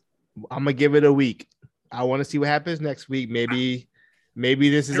this. I'm gonna give it a week. I want to see what happens next week. Maybe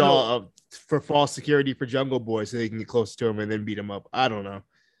this is all for false security for Jungle Boy so they can get closer to him and then beat him up. I don't know.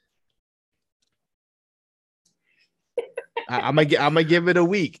 I'm gonna give it a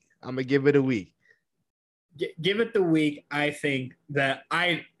week. Give it the week. I think that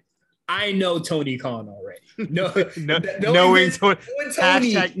I know Tony Khan already. Knowing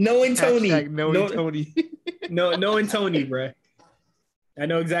Tony, bro. I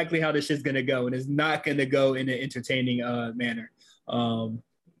know exactly how this shit's gonna go, and it's not gonna go in an entertaining manner.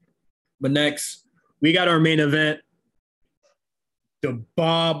 But next, we got our main event, the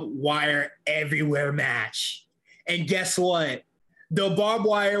barbed wire everywhere match. And guess what? The barbed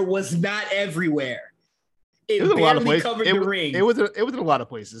wire was not everywhere. It barely covered the ring. It was in a lot of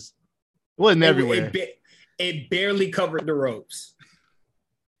places. It wasn't everywhere. It barely covered the ropes.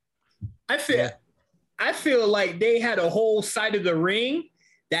 I feel like they had a whole side of the ring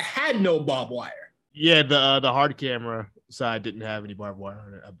that had no barbed wire. Yeah, the hard camera side didn't have any barbed wire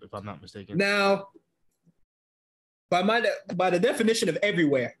on it, if I'm not mistaken. Now, by the definition of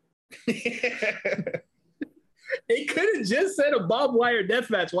everywhere, they could have just said a barbed wire death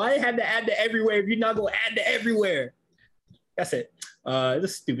match. Why had to add the everywhere if you're not gonna add the everywhere? That's it.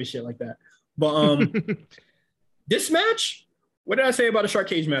 This stupid shit like that. But this match, what did I say about a shark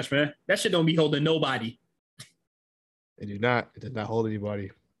cage match, man? That shit don't be holding nobody. It did not. It did not hold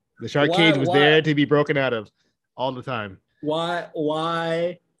anybody. The shark cage was there to be broken out of all the time.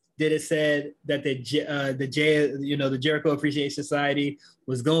 Why did it said that the Jericho Appreciation Society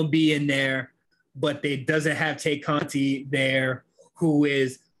was gonna be in there, but they doesn't have Tay Conti there, who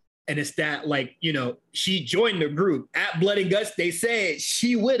is, and it's that she joined the group at Blood and Guts. They said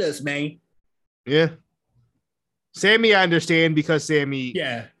she with us, man. Yeah. Sammy, I understand because Sammy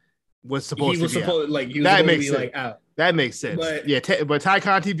was supposed to be out. He was supposed to be out. That makes sense. But but Ty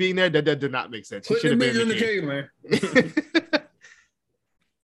Conti being there, that did not make sense. He put should the have been bitch on the table,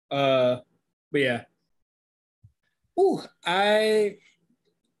 man. But yeah. Ooh, AEW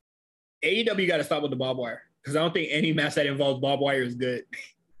got to stop with the barbed wire because I don't think any match that involves barbed wire is good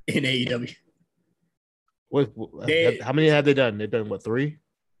in AEW. How many have they done? They've done what, 3?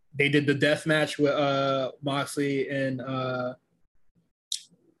 They did the death match with Moxley and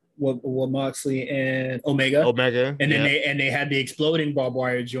Moxley and Omega. And then they had the exploding barbed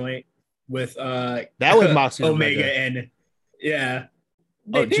wire joint with that was Moxley Omega and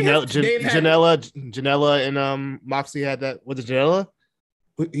Janela and Moxley had that. Was it Janela?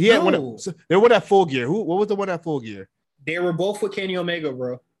 He had one. They were at Full Gear. What was the one at Full Gear? They were both with Kenny Omega,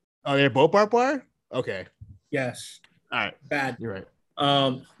 bro. Oh, they're both barbed wire? Okay. Yes. All right. Bad. You're right.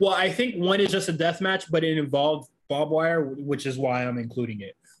 Well, I think one is just a death match, but it involved barbed wire, which is why I'm including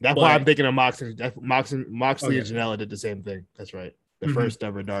it. That's why I'm thinking of Moxley. Moxley and Janela did the same thing. That's right. The first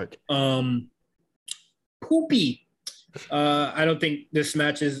ever dark. Poopy. I don't think this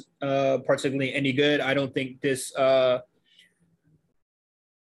match is particularly any good. I don't think this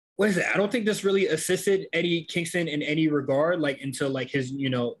what is it? I don't think this really assisted Eddie Kingston in any regard, like until like his,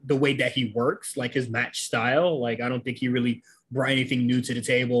 the way that he works, like his match style. Like I don't think he really brought anything new to the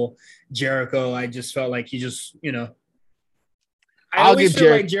table. Jericho, I just felt like he just, I always feel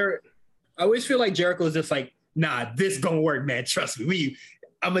like Jericho is just like, nah, this gonna work, man. Trust me.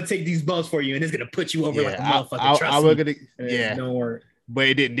 I'm gonna take these bumps for you, and it's gonna put you over like a motherfucker. Trust me. Don't worry. But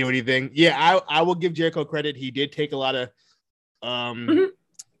it didn't do anything. Yeah, I will give Jericho credit. He did take a lot of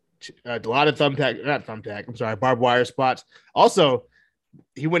barbed wire spots. Also,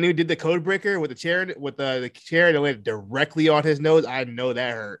 when he did the code breaker with the chair that went directly on his nose, I know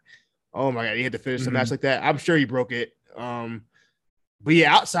that hurt. Oh my god, he had to finish the match like that. I'm sure he broke it. But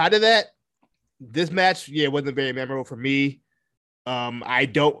yeah, outside of that, this match, wasn't very memorable for me. I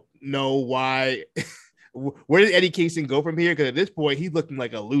don't know why. Where did Eddie Kingston go from here? Because at this point, he's looking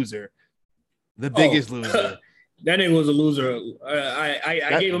like a loser, the biggest loser. That nigga was a loser.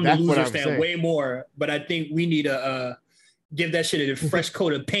 I gave him the loser stand way more, but I think we need to give that shit a fresh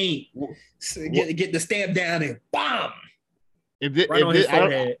coat of paint. Get the stamp down and bomb. I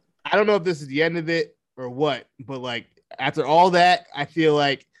don't know if this is the end of it or what, but like after all that, I feel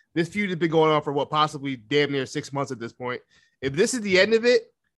like this feud has been going on for possibly damn near 6 months at this point. If this is the end of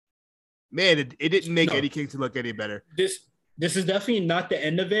it, man, it didn't make Eddie Kingston look any better. This is definitely not the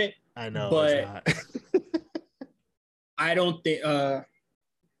end of it. I know, but it's not. I don't think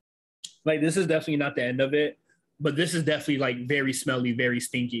this is definitely not the end of it, but this is definitely like very smelly, very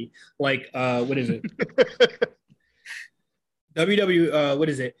stinky. Like what is it? WWE what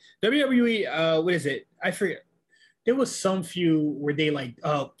is it? WWE what is it? I forget. There was some few where they like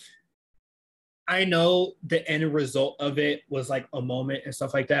I know the end result of it was like a moment and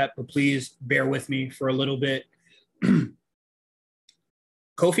stuff like that, but please bear with me for a little bit.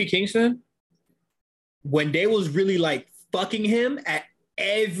 Kofi Kingston, when they was really like fucking him at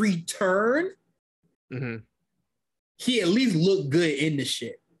every turn, he at least looked good in the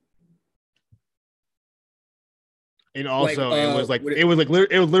shit. And also, it was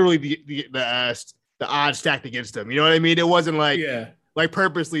literally the odds stacked against him. You know what I mean? It wasn't like like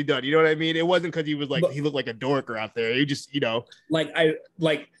purposely done. You know what I mean? It wasn't because he was like he looked like a dorker out there. He just like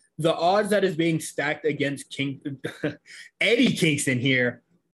the odds that is being stacked against Eddie Kingston here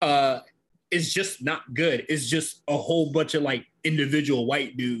is just not good. It's just a whole bunch of like individual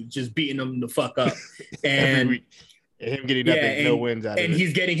white dudes just beating them the fuck up, and him getting nothing, no wins out of it. And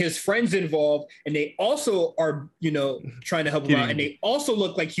he's getting his friends involved, and they also are trying to help him out, and they also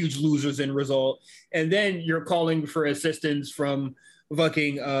look like huge losers in result. And then you're calling for assistance from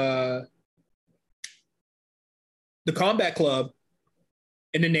fucking the Combat Club,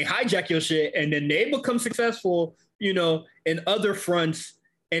 and then they hijack your shit, and then they become successful, in other fronts,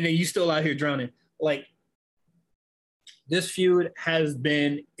 and then you still out here drowning. Like, this feud has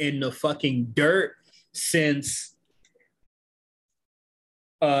been in the fucking dirt since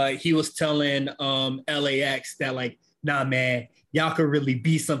he was telling LAX that like, nah, man, y'all could really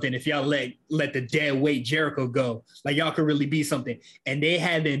be something if y'all let the dead weight Jericho go. Like, y'all could really be something. And they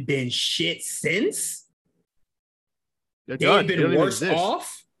haven't been shit since. They've been worse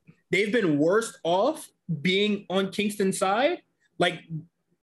off. They've been worse off being on Kingston's side. Like,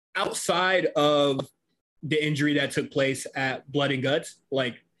 outside of the injury that took place at Blood and Guts,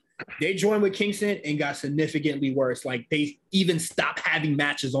 like, they joined with Kingston and got significantly worse. Like, they even stopped having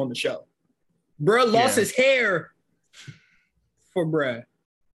matches on the show. Bruh lost his hair for bruh.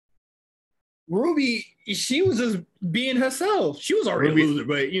 Ruby, she was just being herself. She was already a loser,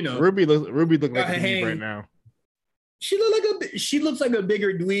 but Ruby look like a right now. She looks like a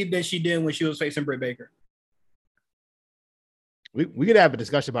bigger dweeb than she did when she was facing Britt Baker. We could have a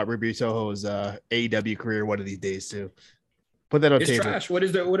discussion about Ruby Soho's AEW career one of these days too. Put that on It's table. trash. What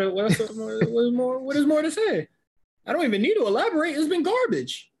is there? What is more to say? I don't even need to elaborate. It's been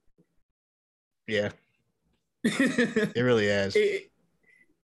garbage. Yeah, it really has.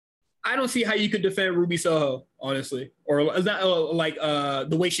 I don't see how you could defend Ruby Soho, honestly, or is that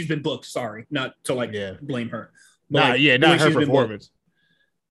the way she's been booked. Sorry, not to blame her. Not her performance.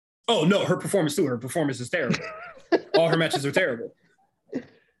 Oh no, her performance too. Her performance is terrible. All her matches are terrible.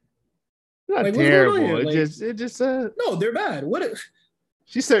 Not terrible. It just no, they're bad.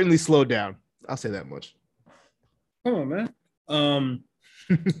 She certainly slowed down. I'll say that much. Come on, man.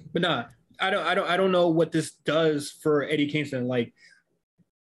 But nah, I don't know what this does for Eddie Kingston. Like,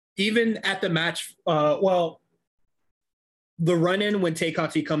 even at the match, the run-in when Tay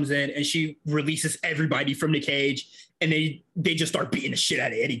Conti comes in and she releases everybody from the cage and they just start beating the shit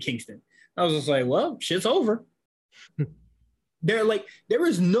out of Eddie Kingston. I was just like, well, shit's over. They're like, there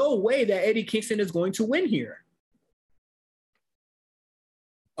is no way that Eddie Kingston is going to win here.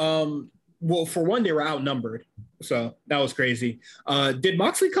 Well, for one, they were outnumbered, so that was crazy. Did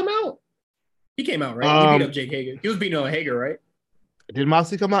Moxley come out? He came out, right? He beat up Jake Hager. He was beating up Hager, right? Did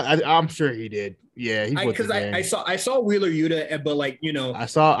Moxley come out? I'm sure he did. Yeah, because I saw Wheeler Yuta, but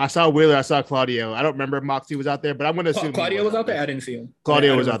I saw Wheeler, I saw Claudio. I don't remember if Moxley was out there, but I'm going to assume Claudio was out there. I didn't see him.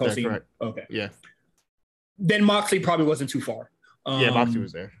 Claudio was out there, correct? Okay, yeah. Then Moxley probably wasn't too far. Yeah, Moxley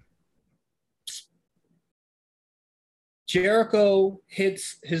was there. Jericho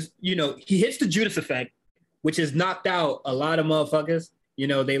hits he hits the Judas effect, which has knocked out a lot of motherfuckers.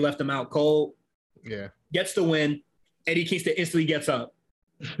 They left him out cold. Yeah. Gets the win. Eddie Kingston instantly gets up.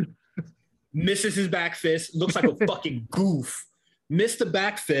 Misses his back fist. Looks like a fucking goof. Missed the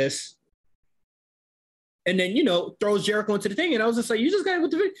back fist. And then, throws Jericho into the thing. And I was just like, you just got it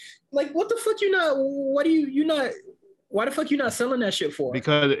with the what the fuck why the fuck you not selling that shit for?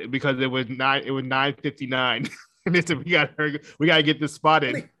 Because it was 9:59. And they said, we gotta get this spot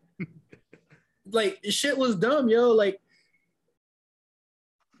in. Shit was dumb, yo.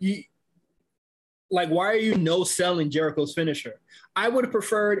 Why are you no selling Jericho's finisher? I would have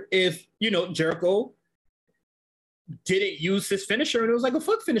preferred if, Jericho didn't use his finisher and it was like a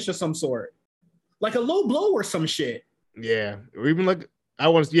foot finish of some sort. Like a low blow or some shit. Yeah. Or even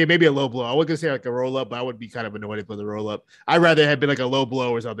maybe a low blow. I wasn't gonna say like a roll up, but I would be kind of annoyed for the roll up. I'd rather have been like a low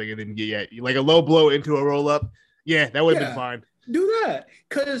blow or something and then like a low blow into a roll up. Yeah, that would have been fine. Do that.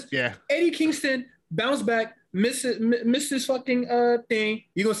 Because Eddie Kingston bounced back, missed his fucking thing.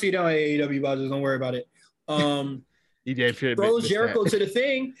 You're gonna see it on AEW, but just don't worry about it. Throws Jericho to the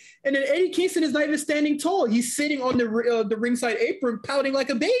thing, and then Eddie Kingston is not even standing tall. He's sitting on the ringside apron, pouting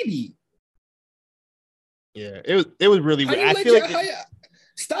like a baby. Yeah, it was really weird. I feel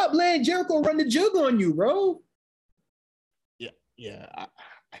stop letting Jericho run the jug on you, bro. Yeah.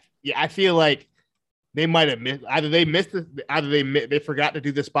 I feel like they might have missed. They forgot to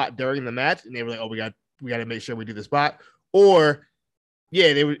do the spot during the match, and they were like, "Oh, we got to make sure we do the spot." Or,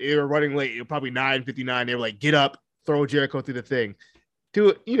 they were running late. It was probably 9:59. They were like, "Get up, throw Jericho through the thing."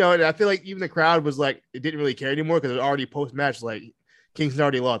 And I feel like even the crowd was like, it didn't really care anymore because it was already post match. Like Kingston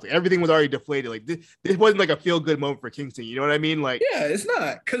already lost. Everything was already deflated. Like this wasn't like a feel good moment for Kingston. You know what I mean? Like, yeah, it's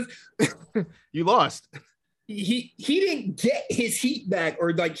not because you lost. He didn't get his heat back,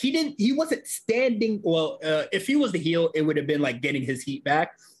 or he wasn't standing. Well, if he was the heel, it would have been like getting his heat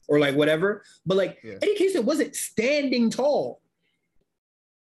back or like whatever. But Eddie Kingston wasn't standing tall.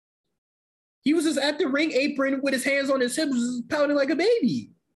 He was just at the ring apron with his hands on his hips, just pouting like a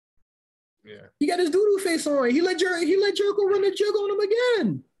baby. Yeah, he got his doo-doo face on. He let Jericho run the jug on him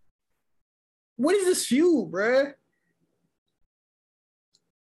again. What is this feud, bruh?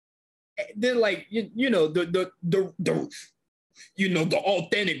 Then the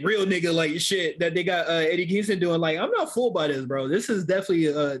authentic real nigga like shit that they got Eddie Kingston doing. Like, I'm not fooled by this, bro. This is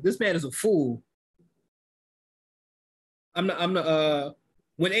definitely this man is a fool. I'm not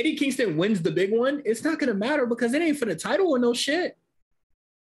when Eddie Kingston wins the big one, it's not gonna matter because it ain't for the title or no shit.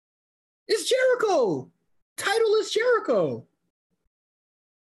 It's Jericho. Title is Jericho.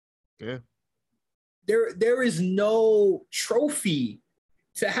 Yeah. There is no trophy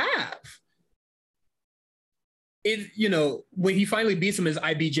to have. When he finally beats him, is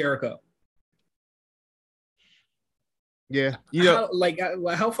I beat Jericho. Yeah.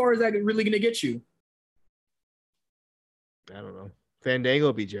 How far is that really going to get you? I don't know.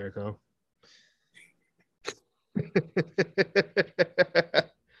 Fandango beat Jericho.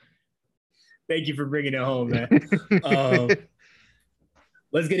 Thank you for bringing it home, man.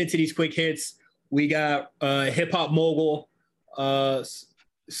 Let's get into these quick hits. We got hip hop mogul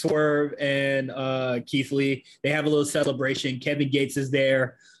Swerve and Keith Lee. They have a little celebration. Kevin Gates is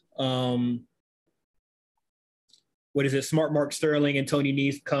there. What is it? Smart Mark Sterling and Tony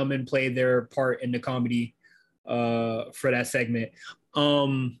Nese come and play their part in the comedy for that segment.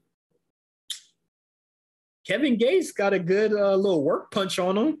 Kevin Gates got a good little work punch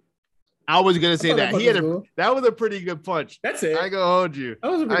on him. I was gonna say that he had that was a pretty good punch. That's it. I ain't gonna hold you.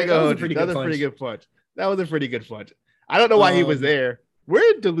 That was a pretty good punch. That was a pretty good punch. I don't know why he was there.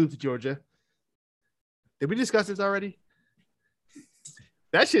 We're in Duluth, Georgia. Did we discuss this already?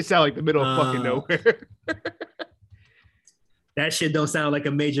 That shit sound like the middle of fucking nowhere. That shit don't sound like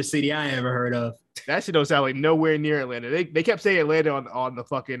a major city I ever heard of. That shit don't sound like nowhere near Atlanta. They kept saying Atlanta on the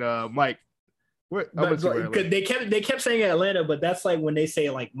fucking mic. They kept saying Atlanta, but that's like when they say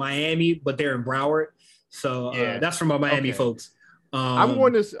like Miami, but they're in Broward. So that's from our Miami folks. I'm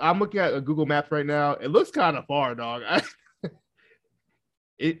looking at a Google Maps right now. It looks kind of far, dog.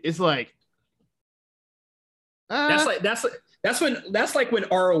 It's like that's like when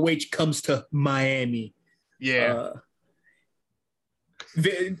ROH comes to Miami. Yeah.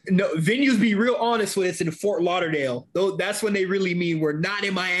 Venues be real honest with us in Fort Lauderdale. Though that's when they really mean we're not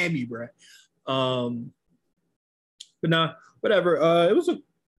in Miami, bro. But nah, whatever. It was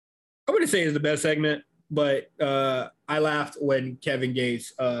I wouldn't say it's the best segment, but I laughed when Kevin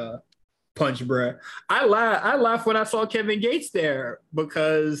Gates punched, bro. I laughed when I saw Kevin Gates there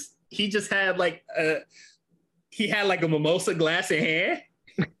because he just had like a mimosa glass in hand.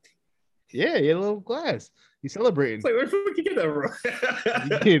 Yeah, he had a little glass. He's celebrating. It's like, where the fuck you get that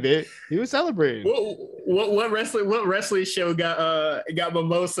from? He was celebrating. What wrestling show got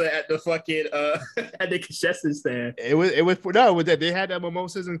mimosa at the fucking at the concession stand? It was that they had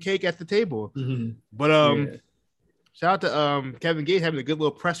mimosas and cake at the table. Mm-hmm. But shout out to Kevin Gates having a good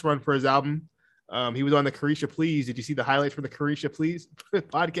little press run for his album. He was on the Carisha Please. Did you see the highlights from the Carisha Please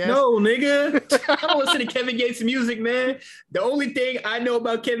podcast? No, nigga. I don't listen to Kevin Gates' music, man. The only thing I know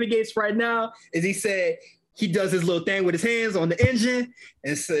about Kevin Gates right now is he said he does his little thing with his hands on the engine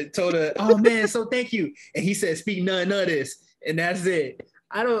and told her, "Oh man, so thank you." And he said, "Speak none of this," and that's it.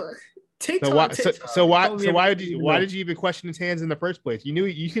 I don't. TikTok. So why did you even question his hands in the first place?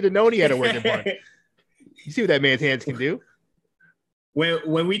 You could have known he had a working punch. You see what that man's hands can do.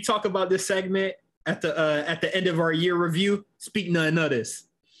 When we talk about this segment at the end of our year review, speak none of this.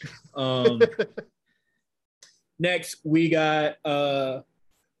 Next, we got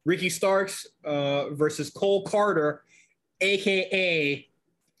Ricky Starks versus Cole Carter, aka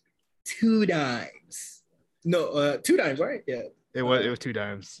Two Dimes. No, Two Dimes, right? Yeah. It was Two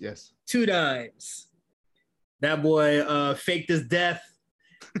Dimes, yes. Two Dimes. That boy faked his death,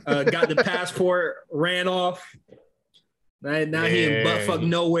 got the passport, ran off. Now he in buttfuck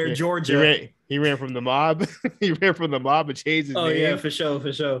nowhere, Georgia. He ran from the mob. He ran from the mob and changed his name. Oh yeah, for sure.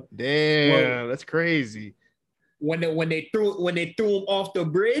 Damn, that's crazy. When they threw him off the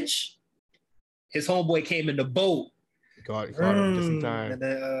bridge, his homeboy came in the boat. Caught him just in time. And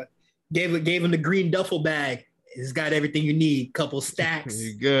then, gave him the green duffel bag. It's got everything you need. Couple stacks.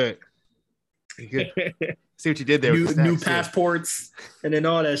 You're good. See what you did there. New passports and then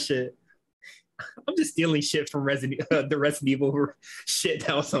all that shit. I'm just stealing shit from the Resident Evil shit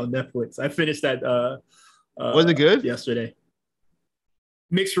that was on Netflix. I finished that. Was it good? Yesterday.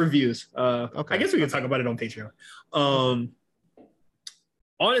 Mixed reviews. Okay. I guess we can talk about it on Patreon.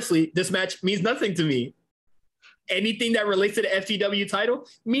 Honestly, this match means nothing to me. Anything that relates to the FTW title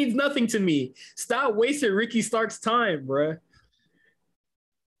means nothing to me. Stop wasting Ricky Stark's time, bruh.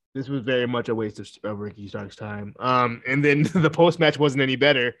 This was very much a waste of Ricky Stark's time. And then the post match wasn't any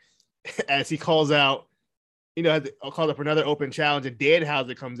better, as he calls out, I'll call up for another open challenge, and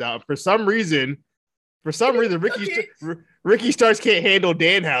Danhausen comes out. For some reason, Ricky Starks can't handle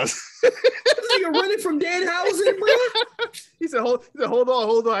Danhausen. This nigga running from Danhausen, bro. He said, hold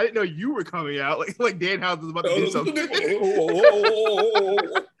on. I didn't know you were coming out. Like Danhausen was about to do something.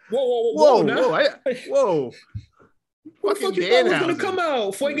 Whoa. What the fuck you thought was gonna come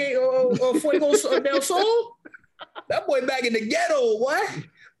out? Fuego del Sol? That boy back in the ghetto, what?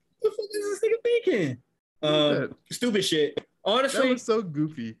 What the fuck is this nigga thinking? Stupid shit. Honestly, that was so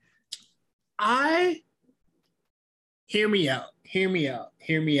goofy. Hear me out.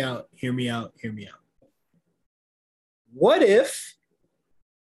 What if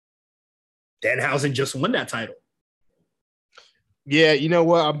Danhausen just won that title? Yeah, you know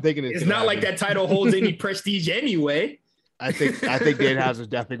what? I'm thinking it's not like that title holds any prestige anyway. I think Danhausen's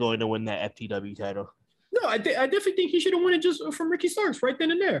definitely going to win that FTW title. No, I definitely think he should have won it just from Ricky Starks right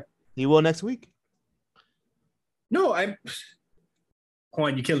then and there. He will next week. No,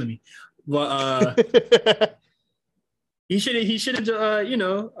 Juan, you're killing me. But he should have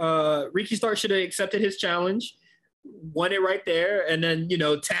Ricky Stark should have accepted his challenge, won it right there, and then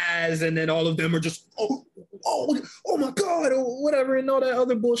Taz and then all of them are just oh my god or whatever and all that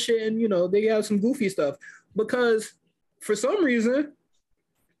other bullshit, and they have some goofy stuff because for some reason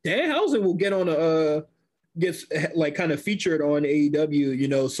Danhausen will get on gets like kind of featured on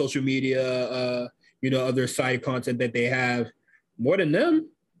AEW, social media, other side content that they have more than them,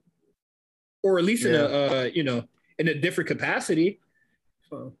 or at least in a different capacity.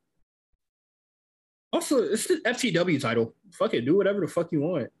 So. Also, it's the FTW title. Fuck it, do whatever the fuck you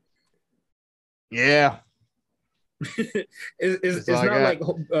want. Yeah. It's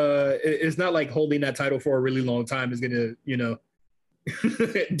not like holding that title for a really long time is gonna,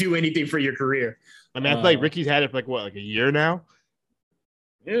 do anything for your career. I mean, I feel like Ricky's had it for like a year now.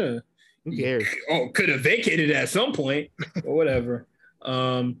 Yeah. Who cares? Oh, could have vacated it at some point or whatever.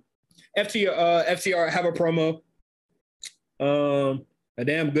 FTR have a promo. A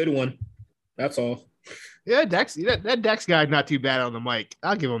damn good one. That's all. Yeah, Dex. That Dex guy's not too bad on the mic.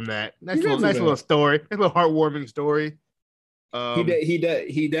 I'll give him that. Nice little story. Nice little heartwarming story.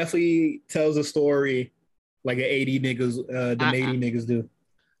 He definitely tells a story like an 80 niggas, 80 niggas do.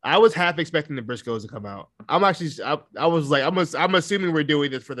 I was half expecting the Briscoes to come out. I was like, I'm assuming we're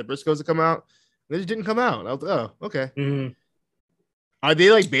doing this for the Briscoes to come out. They just didn't come out. I was oh, okay. Mm-hmm. Are they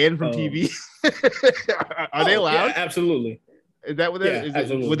like banned from TV? Are they allowed? Yeah, absolutely. Is that what that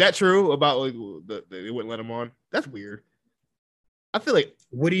is? Was that true about like they wouldn't let them on? That's weird. I feel like.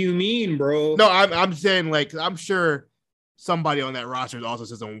 What do you mean, bro? No, I'm saying like I'm sure somebody on that roster also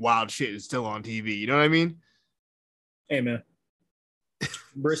says some wild shit is still on TV. You know what I mean? Hey man,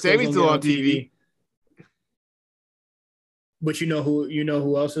 Sammy's still on TV. But you know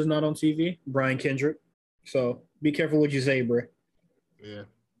who else is not on TV? Brian Kendrick. So be careful what you say, bro. Yeah.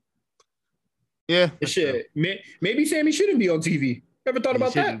 Yeah. Shit. Maybe Sammy shouldn't be on TV. Ever thought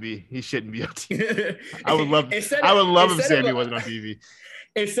about that? He shouldn't be on TV. I would love if Sammy wasn't on TV.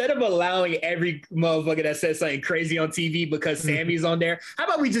 Instead of allowing every motherfucker that says something crazy on TV because Sammy's on there, how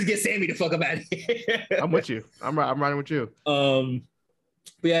about we just get Sammy to fuck up out of here? I'm with you. I'm riding with you. But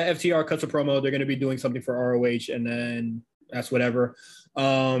yeah, FTR cuts a promo. They're going to be doing something for ROH, and then that's whatever.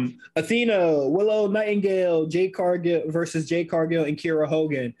 Athena, Willow Nightingale, Jade Cargill versus Jade Cargill and Kiera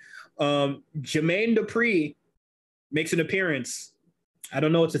Hogan. Jermaine Dupri makes an appearance. I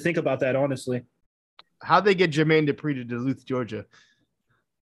don't know what to think about that, honestly. How'd they get Jermaine Dupri to Duluth, Georgia?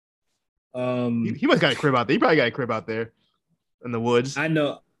 He must got a crib out there. He probably got a crib out there in the woods. I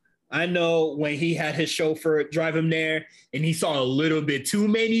know when he had his chauffeur drive him there and he saw a little bit too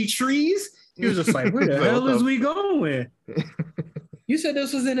many trees, he was just like, where the hell is we going? You said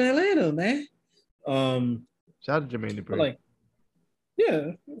this was in Atlanta, man. Shout out to Jermaine Dupri. Like,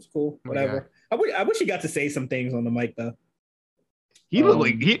 yeah, it's cool. Whatever. I wish he got to say some things on the mic though. He looked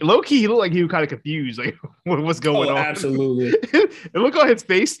like he looked like he was kind of confused, like what's going on. Absolutely. And look on his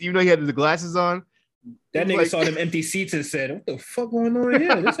face, even though he had his glasses on. That nigga saw them empty seats and said, "What the fuck going on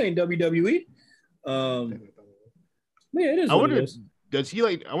here? This ain't WWE." Yeah, it is. Does he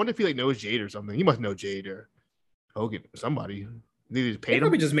like? I wonder if he like knows Jade or something. He must know Jade or Hogan or somebody. They just paid him.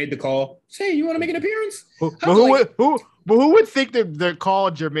 Probably just made the call. Say, you want to make an appearance? Who would think that they're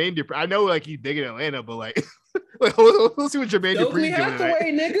called Jermaine Dupri? I know like he's big in Atlanta, but like. Let's see what Jermaine Dupri's doing tonight.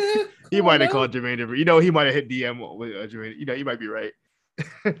 Nigga. He might have called Jermaine Dupri. He might have hit DM with Jermaine. You might be right.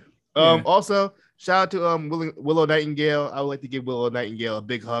 Also, shout out to Willow Nightingale. I would like to give Willow Nightingale a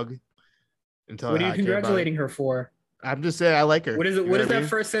big hug. What are you congratulating her for? I'm just saying I like her. What is it? What does that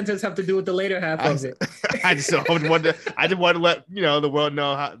first sentence have to do with the later half of it? I just wanted to let the world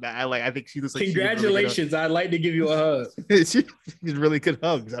know how that I think she looks like. Congratulations! I'd like to give you a hug. She gives really good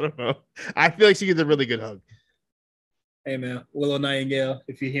hugs. I don't know. I feel like she gives a really good hug. Hey man, Willow Nightingale,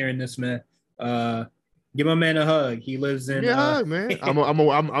 if you're hearing this, man, give my man a hug. He lives in. Yeah, man. I'm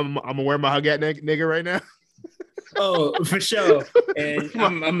gonna wear my hug at nigga right now. Oh, for sure. And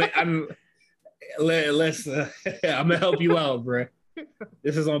I'm gonna help you out, bro.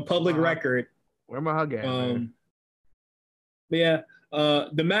 This is on public record. Where my hug at? But yeah,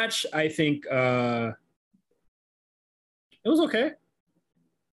 the match I think it was okay.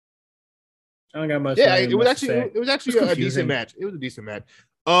 I don't got much. Yeah, it was actually a decent match. It was a decent match.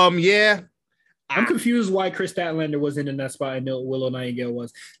 Yeah. I'm confused why Chris Statlander wasn't in that spot and Willow Nightingale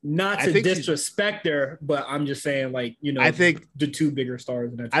was. Not to disrespect her, but I'm just saying, like, I think the two bigger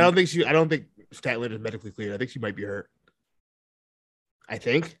stars in that team. I don't think Statlander is medically cleared. I think she might be hurt. I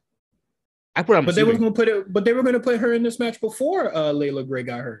think. But they were going to put her in this match before Layla Gray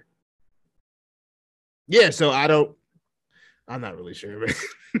got hurt. Yeah, so I don't I'm not really sure, man.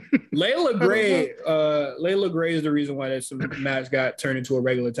 Layla Gray is the reason why this match got turned into a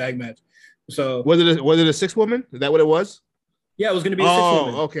regular tag match. So was it a 6-woman? Is that what it was? Yeah, it was going to be a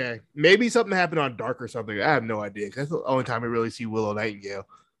 6-woman. Oh, okay. Maybe something happened on Dark or something. I have no idea. That's the only time we really see Willow Nightingale.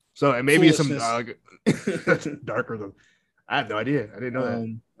 So and maybe it's some Dark or something. I have no idea. I didn't know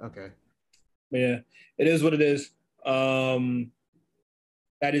that. Okay. Yeah, it is what it is. That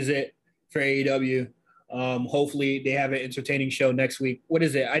is it for AEW. Hopefully they have an entertaining show next week. What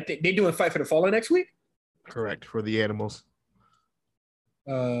is it? I think they doing Fight for the Fallen next week. Correct, for the animals.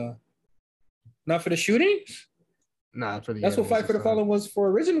 Not for the shootings. Nah, for the. That's what Fight for the Fallen was for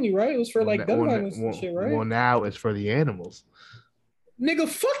originally, right? It was for like gun violence and shit, right? Well, now it's for the animals. Nigga,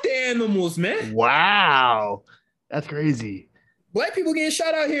 fuck the animals, man. Wow, that's crazy. Black people getting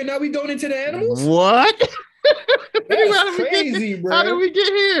shot out here. Now we going into the animals. What? That's crazy, bro. How did we get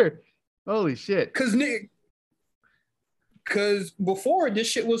here? Holy shit. Because before this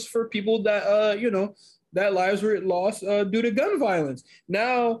shit was for people that that lives were lost due to gun violence.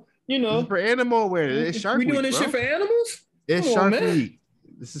 Now, for animal awareness. It's Shark Week. We doing Week, this bro. shit for animals? It's Shark Week.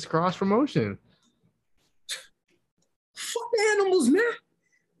 This is cross promotion. Fuck the animals, man.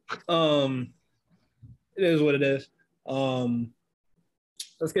 It is what it is.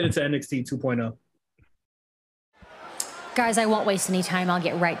 Let's get into NXT 2.0. Guys, I won't waste any time. I'll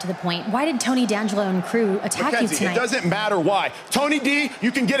get right to the point. Why did Tony D'Angelo and crew attack you tonight? It doesn't matter why. Tony D,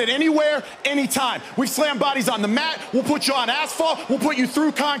 you can get it anywhere, anytime. We slam bodies on the mat. We'll put you on asphalt. We'll put you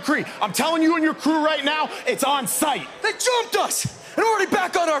through concrete. I'm telling you and your crew right now, it's on site. They jumped us, and we're already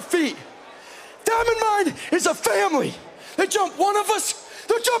back on our feet. Diamond Mine is a family. They jump one of us,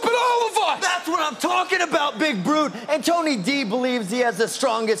 they're jumping all of us. That's what I'm talking about, Big Brute. And Tony D believes he has the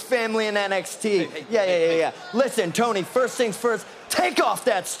strongest family in NXT. Yeah. Listen, Tony, first things first, take off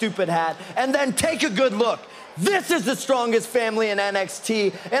that stupid hat and then take a good look. This is the strongest family in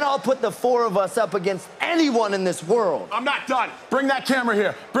NXT, and I'll put the 4 of us up against anyone in this world. I'm not done. Bring that camera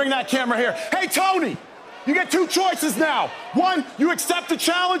here. Bring that camera here. Hey, Tony! You get 2 choices now. 1, you accept the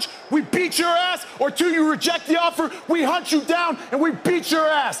challenge, we beat your ass, or 2, you reject the offer, we hunt you down, and we beat your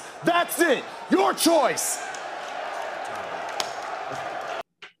ass. That's it. Your choice.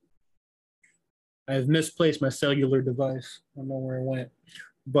 I've misplaced my cellular device. I don't know where it went.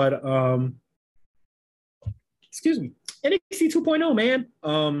 But excuse me. NXT 2.0, man.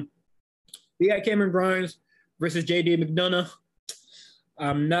 We got Cameron Grimes versus JD McDonough.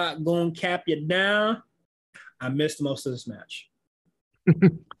 I'm not gonna cap you down. I missed most of this match.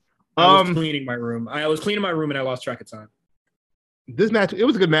 I was cleaning my room. And I lost track of time. This match, it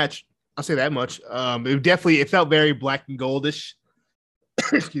was a good match. I'll say that much. It felt very black and goldish.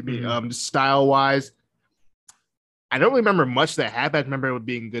 Excuse me. Style wise, I don't remember much that happened. I remember it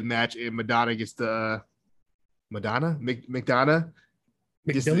being a good match. And McDonough gets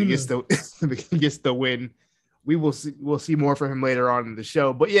the win. We'll see more from him later on in the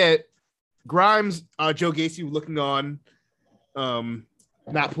show. But yeah, Grimes, Joe Gacy looking on,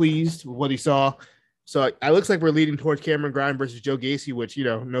 not pleased with what he saw. So it looks like we're leading towards Cameron Grimes versus Joe Gacy, which,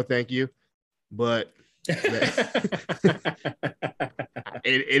 no thank you. But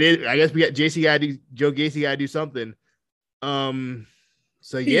it is. I guess we got Joe Gacy got to do something. So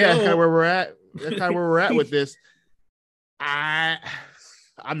yeah, that's kind of where we're at. That's kind of where we're at with this. I'm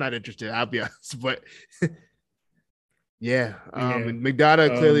not interested, I'll be honest, but yeah.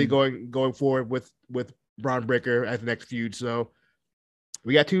 McDonough clearly going forward with Braun Breaker as the next feud. So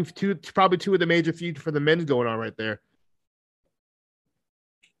we got probably two of the major feuds for the men's going on right there.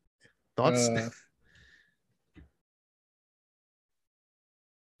 Thoughts?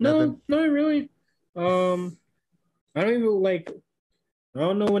 No, not really. I don't even I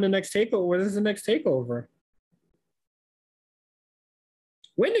don't know when the next takeover. When is the next takeover?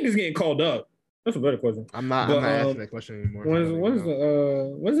 When niggas getting called up? That's a better question. I'm not asking that question anymore. When's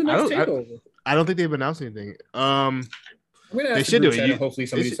the next takeover? I don't think they've announced anything. They should do it. Hopefully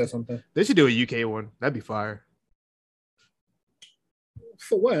somebody says something. They should do a UK one. That'd be fire.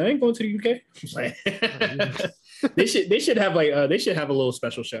 For what? I ain't going to the UK. They should have a little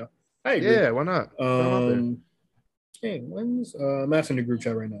special show. I agree. Yeah, why not? Hey, when's I'm asking the group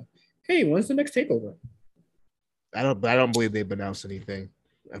chat right now. Hey, when's the next takeover? I don't believe they've announced anything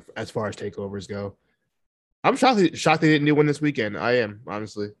as far as takeovers go. I'm shocked they didn't do one this weekend. I am,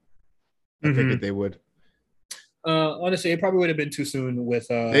 honestly. I figured they would. Honestly, it probably would have been too soon with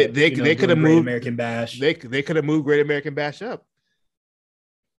they could have moved American Bash. They could have moved Great American Bash up.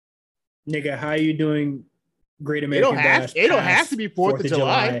 Nigga, how you doing Great American Bash? It don't have to be 4th of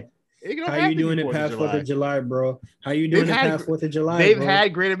July. How you doing it past 4th of July, bro? How you doing it past 4th of July? They've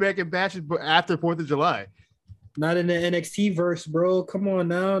had Great American Bashes after 4th of July. Not in the NXT verse, bro. Come on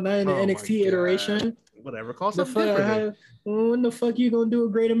now. Not in the NXT iteration. Whatever. Call something different. When the fuck you gonna do a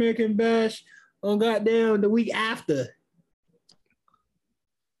Great American Bash on goddamn the week after?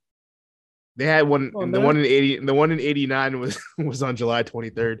 They had one. The one in 80. The one in 89 was on July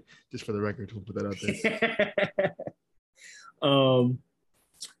 23rd. Just for the record, we'll put that out there.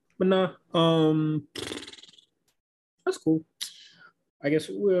 But no. That's cool. I guess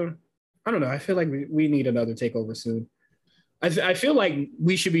we're. I don't know. I feel like we need another takeover soon. I feel like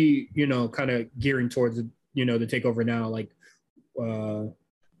we should be, kind of gearing towards, the takeover now, like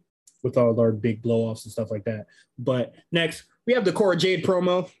with all our big blow-offs and stuff like that. But next, we have the Cora Jade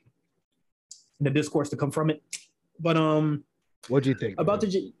promo and the discourse to come from it. But what do you think about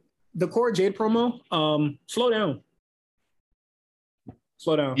the Cora Jade promo? Slow down.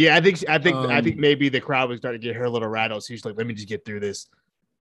 Yeah, I think maybe the crowd was starting to get her a little rattled. So she's like, let me just get through this.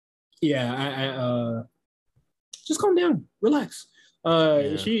 Yeah, I just calm down, relax.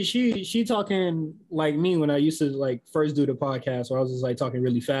 She talking like me when I used to like first do the podcast, where I was just like talking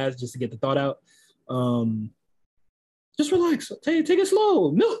really fast just to get the thought out. Just relax, take it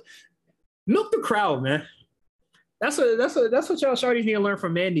slow, milk the crowd, man. That's what y'all shorties need to learn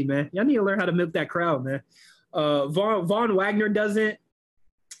from Mandy, man. Y'all need to learn how to milk that crowd, man. Von Wagner doesn't.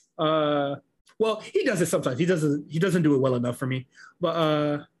 Well, he does it sometimes. He doesn't do it well enough for me,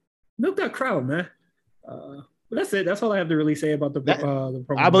 but milk that crowd, man. But that's it. That's all I have to really say about the promo.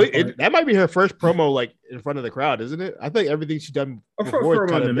 I believe that might be her first promo like in front of the crowd, isn't it? I think everything she's done before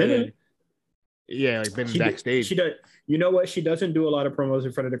kind of been, like been backstage. She does. You know what? She doesn't do a lot of promos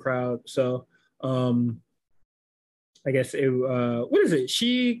in front of the crowd. So, I guess what is it?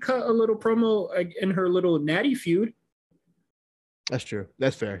 She cut a little promo in her little Natty feud. That's true.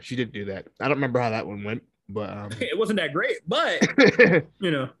 That's fair. She did do that. I don't remember how that one went, but it wasn't that great. But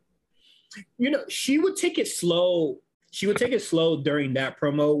she would take it slow. She would take it slow during that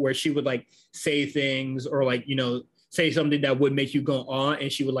promo where she would like say things or like, say something that would make you go on, and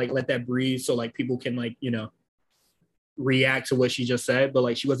she would like let that breathe so like people can like, react to what she just said. But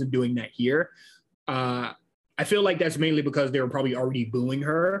like she wasn't doing that here. I feel like that's mainly because they were probably already booing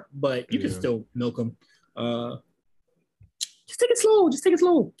her, but you can still milk them. Just take it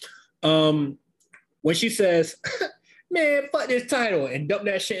slow. When she says, man, fuck this title and dump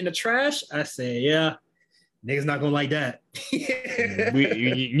that shit in the trash, I say, yeah, niggas not gonna like that.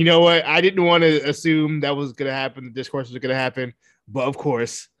 You know what? I didn't want to assume that was gonna happen. The discourse was gonna happen, but of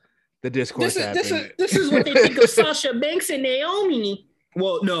course, the discourse happened. This is what they think of Sasha Banks and Naomi.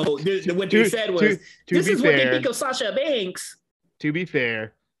 Well, no, what they said was, this is what they think of Sasha Banks. To be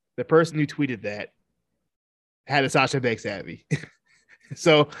fair, the person who tweeted that had a Sasha Banks at me.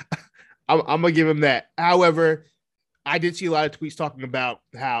 So I'm gonna give him that. However, I did see a lot of tweets talking about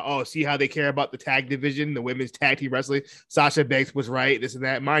how, see how they care about the tag division, the women's tag team wrestling. Sasha Banks was right, this and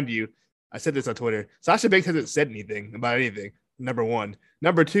that. Mind you, I said this on Twitter. Sasha Banks hasn't said anything about anything. Number one.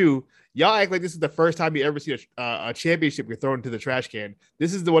 Number two, y'all act like this is the first time you ever see a championship get thrown into the trash can.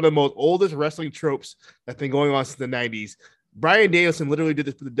 This is one of the most oldest wrestling tropes that's been going on since the 90s. Bryan Danielson literally did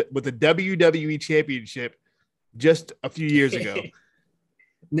this with the WWE championship just a few years ago.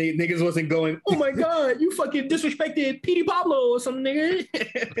 Niggas wasn't going, oh my God, you fucking disrespected Petey Pablo or some nigga.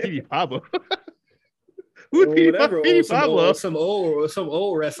 Petey Pablo. Who's Petey Pablo? Some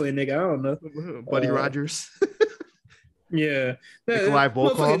old wrestling nigga. I don't know. Buddy Rogers. Yeah. Nikolai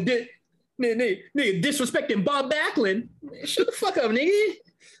Volkov. Nigga disrespecting Bob Backlund. Shut the fuck up, nigga.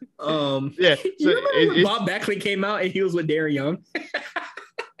 Yeah. You remember when Bob Backlund came out and he was with Darren Young?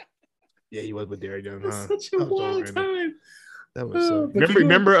 Yeah, he was with Darren Young. That's such a wild time. That was so.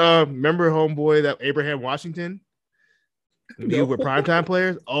 Remember homeboy, that Abraham Washington? You were primetime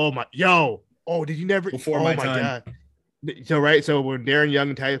players. Oh my, did you never? Before my time. God. So when Darren Young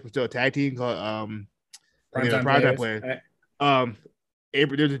and Titus were still a tag team called primetime players.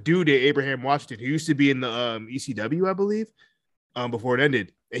 There's a dude named Abraham Washington who used to be in the ECW, I believe, before it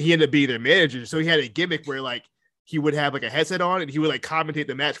ended, and he ended up being their manager. So he had a gimmick where like he would have like a headset on and he would like commentate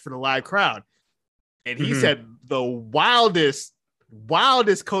the match for the live crowd. And he said the wildest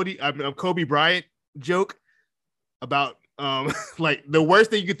Kobe Bryant joke about like the worst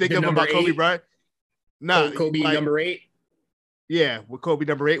thing you could think of about Kobe Bryant. No, Kobe like, number 8. Yeah, what Kobe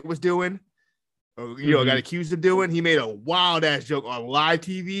number 8 was doing. Got accused of doing. He made a wild ass joke on live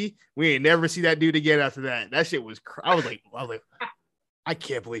TV. We ain't never see that dude again after that. That shit was. I was like, I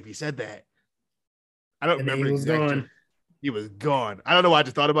can't believe he said that. I don't remember. He was gone. He was gone. I don't know why I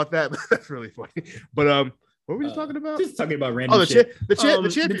just thought about that, but that's really funny. But what were we just talking about? Just talking about random the shit. The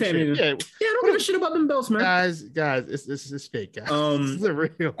championship. Yeah, I don't give a shit about them belts, man. Guys, it's fake, guys. This is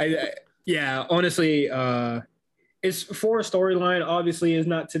real. Yeah, honestly, it's for a storyline. Obviously, is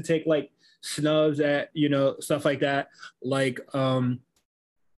not to take like snubs at stuff like that. Like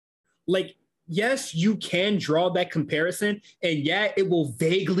yes, you can draw that comparison, and yeah, it will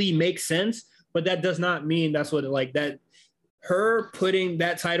vaguely make sense, but that does not mean that's what like that. Her putting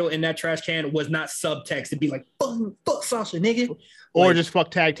that title in that trash can was not subtext to be like fuck Sasha, nigga, or like, just fuck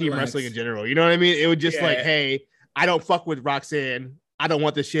tag team wrestling in general. You know what I mean? It would just like, hey, I don't fuck with Roxanne. I don't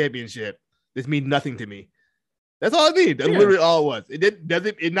want the championship. This means nothing to me. That's all I mean. That's literally all it was. It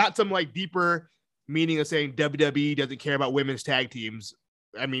doesn't. It's not some like deeper meaning of saying WWE doesn't care about women's tag teams.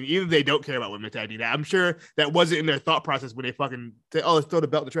 I mean, even if they don't care about women's tag teams, I'm sure that wasn't in their thought process when they fucking say, "Oh, let's throw the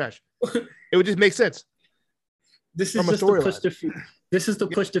belt in the trash." It would just make sense. This is just to push the feud. This is to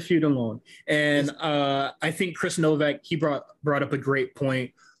push the feud along, and I think Chris Novak he brought up a great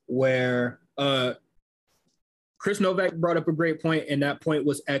point where Chris Novak brought up a great point, and that point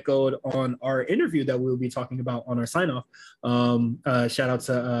was echoed on our interview that we will be talking about on our sign off. Shout out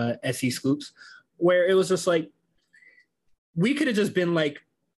to SE Scoops, where it was just like we could have just been like,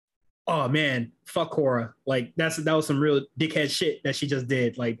 "Oh man, fuck Cora!" Like that was some real dickhead shit that she just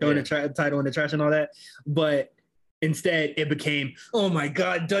did, like throwing the title in the trash and all that, but. Instead, it became, oh my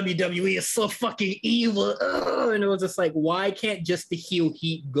God, WWE is so fucking evil. Ugh. And it was just like, why can't just the heel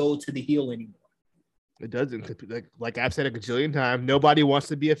heat go to the heel anymore? It doesn't. Like I've said a gajillion times, nobody wants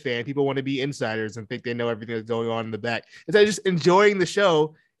to be a fan. People want to be insiders and think they know everything that's going on in the back. Instead of just enjoying the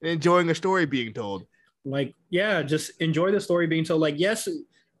show and enjoying a story being told. Like, yeah, just enjoy the story being told. Like, yes,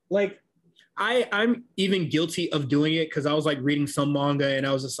 like, I'm even guilty of doing it because I was like reading some manga and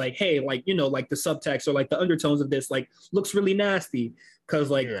I was just like, hey, like, like the subtext or like the undertones of this like looks really nasty.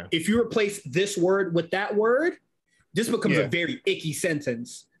 Because like if you replace this word with that word, this becomes a very icky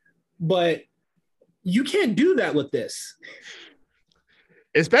sentence. But you can't do that with this.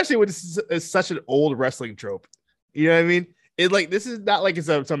 Especially when this is such an old wrestling trope. You know what I mean? It like this is not like it's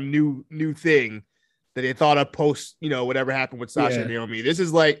some new thing that they thought of post, whatever happened with Sasha and Naomi. This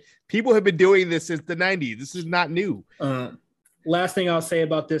is like people have been doing this since the 90s. This is not new. Last thing I'll say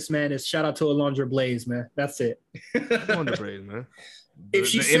about this, man, is shout out to Alondra Blaze, man. That's it. Alondra Blaze, man. If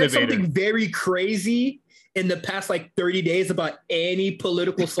she said something very crazy in the past like 30 days about any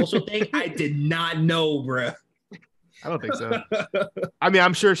political social thing, I did not know, bro. I don't think so. I mean,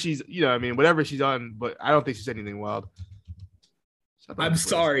 I'm sure she's, whatever she's on, but I don't think she said anything wild. I'm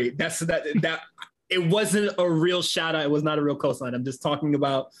sorry. That it wasn't a real shout out. It was not a real coastline. I'm just talking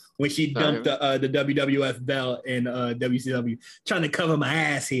about when she dumped the WWF belt in WCW, trying to cover my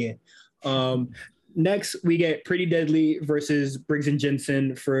ass here. Next, we get Pretty Deadly versus Briggs and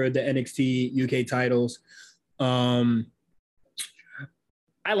Jensen for the NXT UK titles. I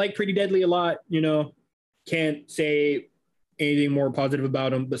like Pretty Deadly a lot. Can't say anything more positive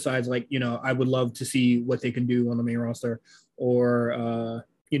about them besides like, I would love to see what they can do on the main roster or,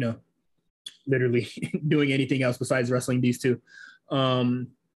 literally doing anything else besides wrestling these two. The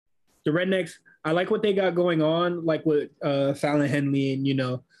Rednecks, I like what they got going on, like with Fallon Henley, and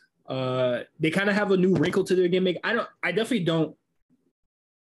they kind of have a new wrinkle to their gimmick. I definitely don't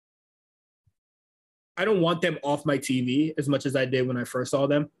want them off my TV as much as I did when I first saw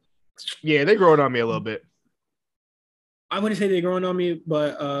them. Yeah, they're growing on me a little bit. I wouldn't say they're growing on me,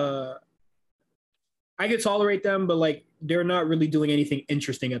 but I could tolerate them, but like they're not really doing anything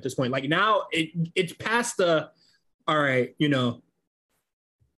interesting at this point. Like now it's past the, all right,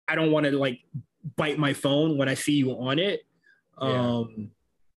 I don't want to like bite my phone when I see you on it.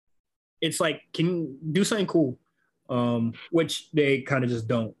 It's like, can you do something cool? Which they kind of just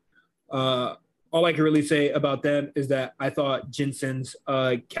don't. All I can really say about them is that I thought Jensen's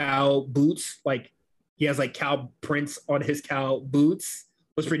cow boots, like he has like cow prints on his cow boots,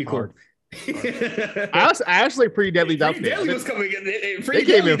 was pretty cool. I actually Pretty Deadly's outfit. Pretty Deadly was coming in. They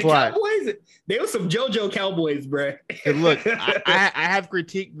came in fly. They were some JoJo Cowboys, bro. And look, I have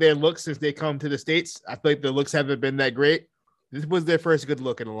critiqued their looks since they come to the States. I feel like the looks haven't been that great. This was their first good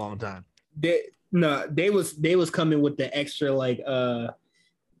look in a long time. They was coming with the extra like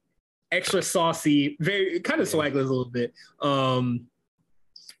extra saucy, very kind of swagless a little bit.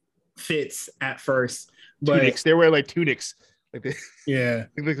 Fits at first, but tunics. They wear like tunics. Like they, yeah,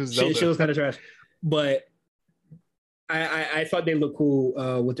 she was kind of trash, but I thought they looked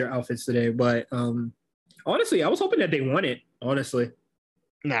cool with their outfits today. But honestly, I was hoping that they won it. Honestly,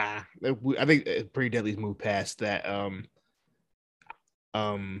 nah, I think Pretty Deadly's moved past that.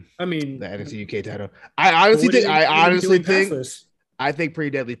 I mean, the NXT UK title. I think Pretty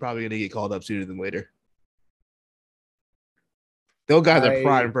Deadly's probably gonna get called up sooner than later. Those guys are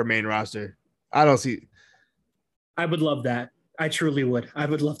prime for main roster. I don't see. I would love that. I truly would. I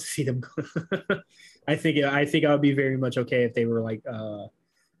would love to see them. I think I would be very much okay if they were like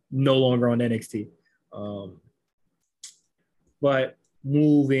no longer on NXT. But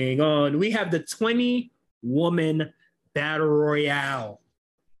moving on, we have the 20-woman battle royale.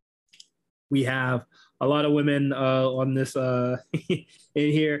 We have a lot of women on this in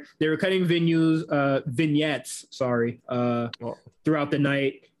here. They were cutting vignettes, throughout the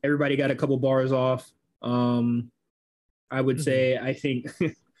night. Everybody got a couple bars off. I would say, I think,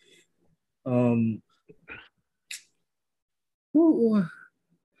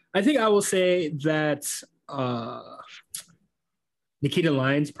 I think I will say that Nikita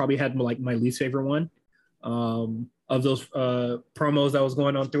Lyons probably had like my least favorite one of those promos that was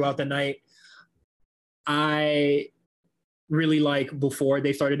going on throughout the night. I really like before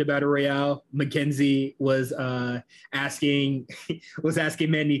they started the battle royale, Mackenzie was asking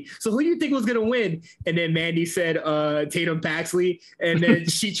Mandy, so who do you think was gonna win? And then Mandy said Tatum Paxley, and then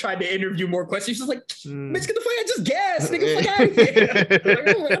she tried to interview more questions. She's like, bitch, get the fuck out, just guess, nigga, fuck out of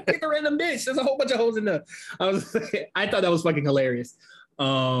here. Like, I picked a random bitch. There's a whole bunch of hoes in there. I thought that was fucking hilarious.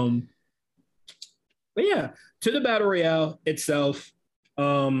 But yeah, to the battle royale itself,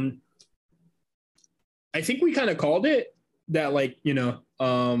 I think we kind of called it that, like, you know,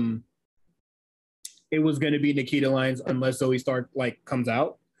 it was going to be Nikita Lyons unless Zoe Stark like comes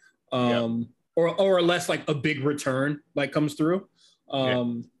out, or unless like a big return like comes through.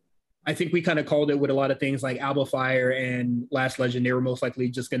 I think we kind of called it with a lot of things like Alba Fire and Last Legend. They were most likely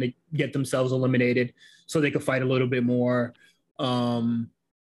just going to get themselves eliminated so they could fight a little bit more.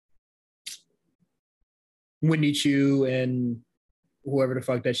 Wendy Chu and whoever the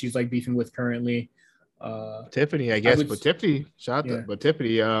fuck that she's like beefing with currently. Tiffany, I guess, but Tiffany,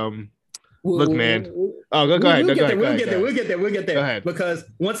 Tiffany, look, man. Oh, go ahead. We'll get there. Go ahead. Because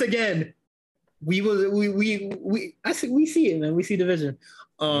once again, we see it, man. We see the vision.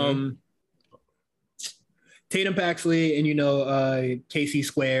 Tatum Paxley and, you know, Casey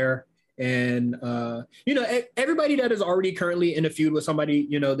Square and, you know, everybody that is already currently in a feud with somebody,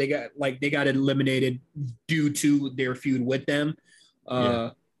 you know, they got eliminated due to their feud with them.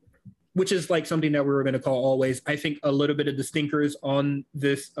 Which is like something that we were going to call always. I think a little bit of the stinkers on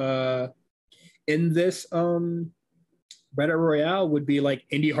this, in this Battle Royale would be like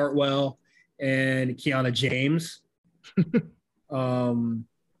Indy Hartwell and Kiana James. I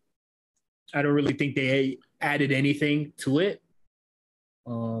don't really think they added anything to it.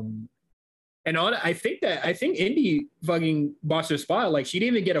 I think Indy fucking botched her spot. Like, she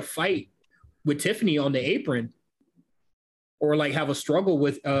didn't even get a fight with Tiffany on the apron, or like have a struggle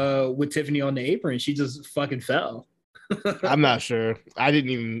with Tiffany on the apron. She just fucking fell. I'm not sure. I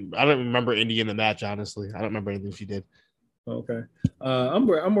don't remember Indy in the match, honestly. I don't remember anything she did. Okay. I'm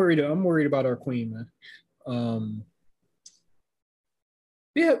worried about our queen, man.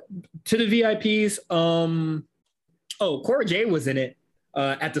 Yeah, to the VIPs. Cora Jade was in it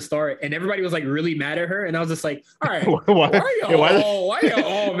at the start, and everybody was like really mad at her, and I was just like, all right, why y'all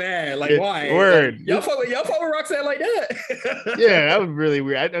all mad? Like, why? Word. Like, y'all fuck with Roxanne like that? Yeah, that was really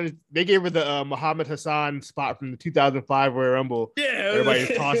weird. They gave her the Muhammad Hassan spot from the 2005 Royal Rumble. Yeah,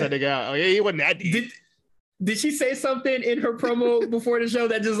 everybody tossed that nigga out. Oh yeah, he wasn't that deep. Did she say something in her promo before the show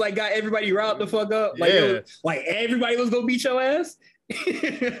that just like got everybody riled the fuck up? Like, like everybody was gonna beat your ass?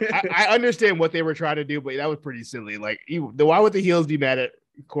 I understand what they were trying to do, but that was pretty silly. Like, why would the heels be mad at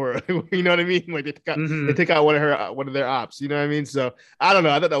Cora? You know what I mean? Like, they took out one of their ops. You know what I mean? So I don't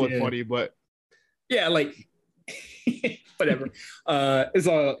know. I thought that was funny, but yeah, like whatever. It's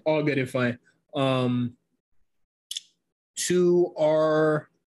all good and fine.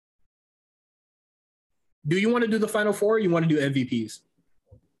 Do you want to do the final four? Or you want to do MVPs?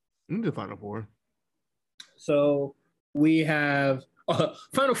 I'm gonna do the final four. So we have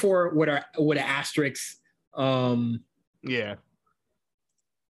final four with an asterisk. Yeah.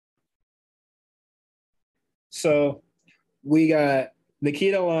 So we got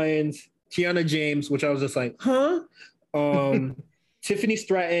Nikita Lyons, Kiana James, which I was just like, huh? Tiffany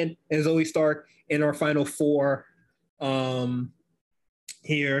Stratton and Zoe Stark in our final four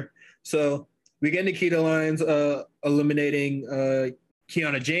here. So we get Nikita Lyons eliminating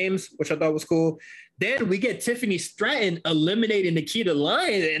Kiana James, which I thought was cool. Then we get Tiffany Stratton eliminating Nikita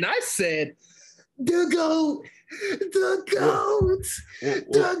Lyons, and I said, the GOAT.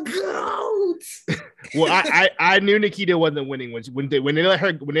 Well, I knew Nikita wasn't winning when they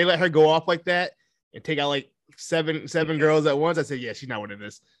let her go off like that and take out like seven girls at once. I said, yeah, she's not winning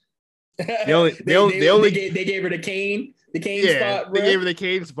this. They gave her the cane spot, bro. They gave her the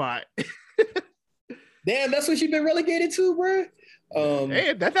cane spot. Damn, that's what she's been relegated to, bro.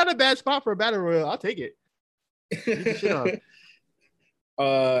 Hey, that's not a bad spot for a battle royal. I'll take it.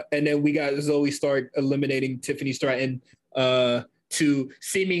 And then we got Zoe Stark eliminating Tiffany Stratton to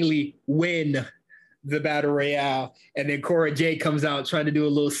seemingly win the battle royale. And then Cora Jade comes out trying to do a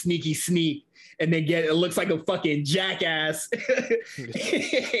little sneaky sneak, and then it looks like a fucking jackass.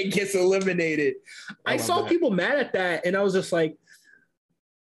 It gets eliminated. I saw people mad at that, and I was just like,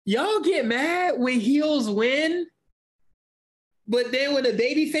 y'all get mad when heels win, but then when the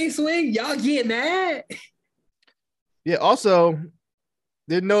babyface win, y'all get mad. Yeah. Also,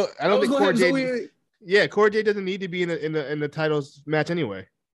 there's no. I don't think Cora Jade. Zoe, Cora Jade doesn't need to be in the titles match anyway.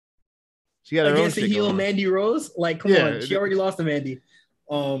 She got her against own the heel Mandy Rose. Like, come on, she already lost to Mandy.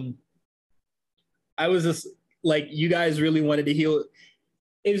 I was just like, you guys really wanted to heel.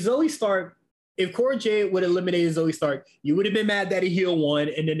 If Cora Jade would have eliminated Zoe Stark, you would have been mad that a heel won,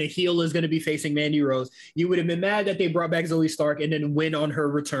 and then the heel is going to be facing Mandy Rose. You would have been mad that they brought back Zoe Stark and then win on her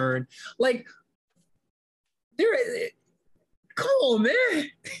return. Like, come on,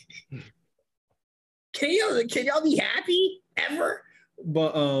 man. Can y'all be happy ever?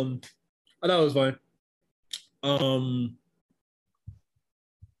 But I thought it was fun.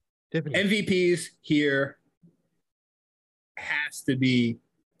 Tiffany. MVPs here has to be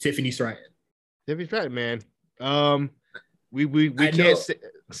Tiffany Stratton. Tiffany Stratton, man. We can't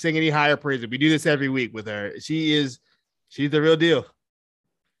sing any higher praise. We do this every week with her. She's the real deal.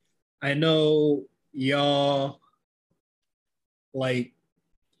 I know y'all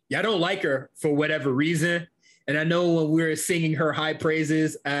don't like her for whatever reason. And I know when we were singing her high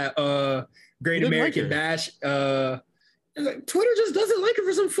praises at Great American Bash, Twitter just doesn't like her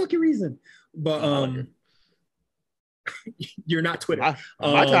for some fucking reason. But you're not Twitter.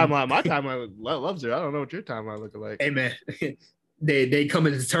 My timeline loves her. I don't know what your timeline looking like. Hey man, they come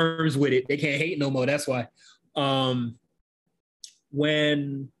into terms with it. They can't hate no more. That's why.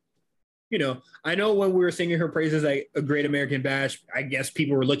 When I know when we were singing her praises at a Great American Bash, I guess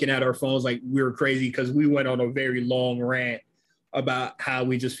people were looking at our phones like we were crazy because we went on a very long rant about how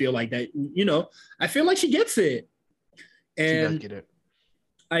we just feel like that. I feel like she gets it. And she does get it.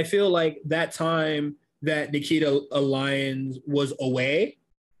 I feel like that time that Nikita Lyons was away,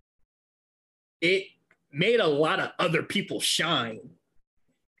 it made a lot of other people shine.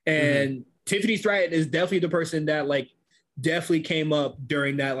 And Tiffany Stratton is definitely the person that definitely came up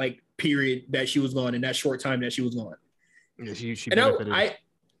during that period that she was gone, in that short time that she was gone. Yeah, she and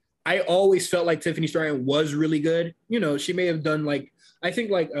I always felt like Tiffany Stratton was really good. She may have done I think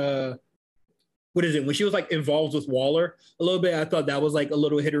what is it? When she was involved with Waller a little bit, I thought that was a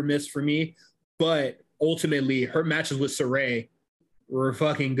little hit or miss for me. But ultimately, her matches with Saray were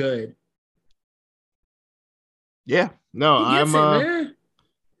fucking good. Yeah, no, man.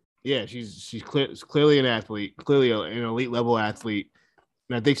 Yeah, she's clearly an athlete, clearly an elite level athlete.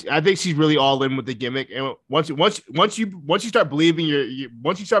 And I think she's really all in with the gimmick. And once you start believing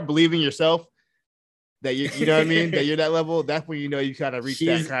yourself that you know what I mean, that you're that level, that's when you kind of reach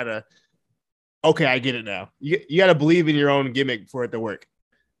that kind of, okay, I get it now. You got to believe in your own gimmick for it to work.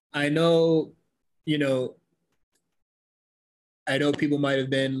 I know, I know people might have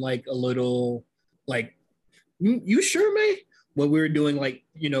been a little you sure, man? When we were doing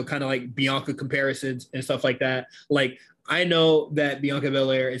kind of Bianca comparisons and stuff like that. I know that Bianca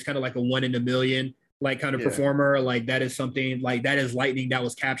Belair is kind of a one in a million kind of performer. That is something that is lightning that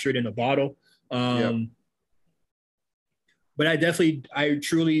was captured in a bottle. But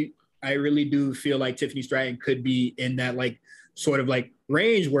I really do feel like Tiffany Stratton could be in that sort of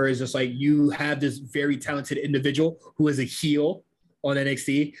range where it's just you have this very talented individual who is a heel on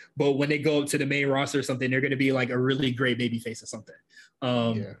NXT, but when they go up to the main roster or something, they're going to be a really great babyface or something.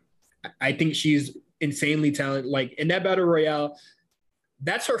 I think she's insanely talented. In that battle royale,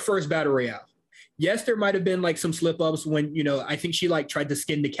 that's her first battle royale. Yes, there might have been some slip ups when I think she tried to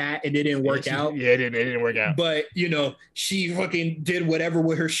skin the cat and it didn't work out. Yeah, it didn't work out. But she fucking did whatever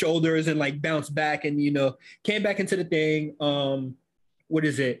with her shoulders and bounced back and came back into the thing. What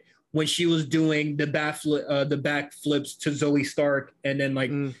is it? When she was doing the back flips to Zoe Stark, and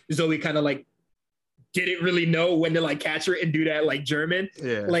then Zoe kind of didn't really know when to catch her and do that German.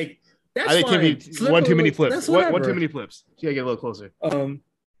 Yeah. That's I think fine. One too many flips. One too many flips. She gotta get a little closer.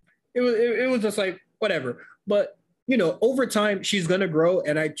 It was just whatever. But over time she's gonna grow,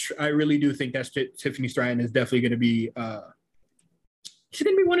 and I really do think that Tiffany Stratton is definitely gonna be she's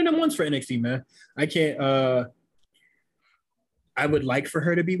gonna be one of them ones for NXT, man. I can't. I would like for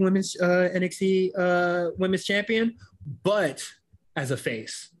her to be women's NXT women's champion, but as a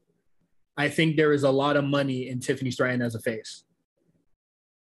face, I think there is a lot of money in Tiffany Stratton as a face.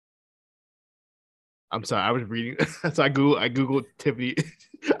 I'm sorry, I was reading. So I googled Tiffany.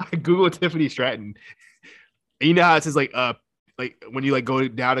 I googled Tiffany Stratton. And you know how it says like when you like go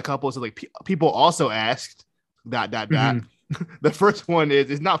down a couple, so like people also asked ... The first one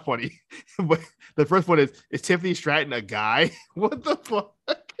is, it's not funny, but the first one is Tiffany Stratton a guy? What the fuck?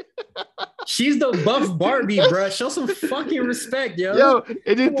 She's the buff Barbie, bro. Show some fucking respect, yo. Yo,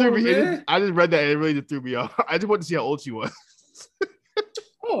 it just Come threw on, me. man. I just read that and it really just threw me off. I just wanted to see how old she was.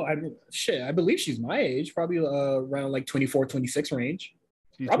 Oh, I mean, shit. I believe she's my age, probably around like 24, 26 range.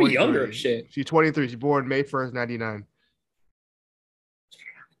 She's Probably 23. younger. Shit. She's 23. She's born May 1st, 99.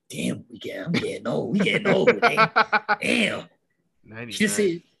 Damn, I'm getting old. We getting old. Damn. 99. She just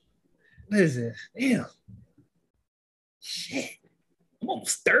said, what is it? Damn. Shit. I'm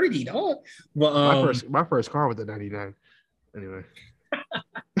almost 30, dog. Well, my first car was a 99. Anyway.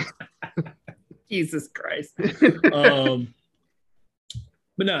 Jesus Christ.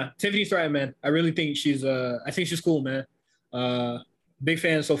 But nah, Tiffany Stratton, man. I really think she's cool, man. Big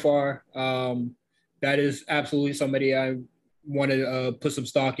fan so far. That is absolutely somebody I want to put some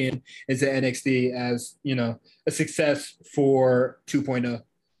stock in into NXT as, you know, a success for 2.0.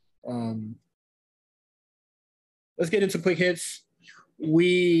 Let's get into quick hits.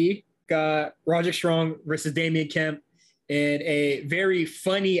 We got Roderick Strong versus Damian Kemp in a very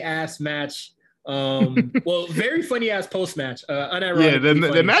funny ass match. Well, very funny ass post match.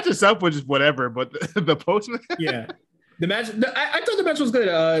 The match itself was just whatever, but the post match. Yeah, the match. I thought the match was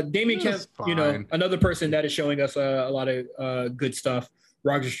good. Damian Kemp, you know, another person that is showing us a lot of good stuff.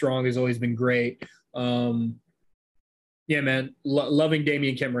 Roderick Strong has always been great. Yeah, man, loving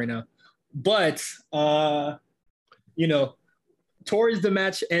Damian Kemp right now. But you know, towards the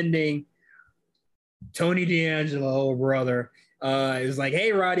match ending, Tony D'Angelo, brother, is like,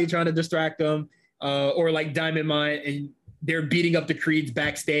 hey, Roddy, trying to distract them, or like Diamond Mine, and they're beating up the Creeds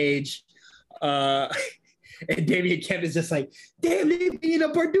backstage. And Damian Kemp is just like, damn, they beating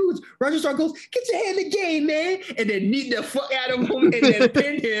up our dudes. Roger Strong goes, get your hand in the game, man. And then kneed the fuck out of him and then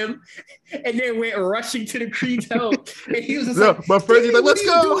pinned him. And then went rushing to the Creed's help. And he was just like, but first he's like, let's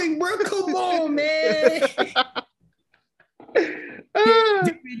go. What are you doing, bro? Come on, man.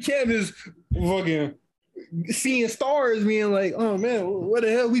 Damian Kemp is fucking seeing stars, being like, oh man, what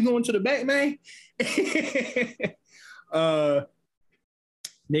the hell? We going to the back, man?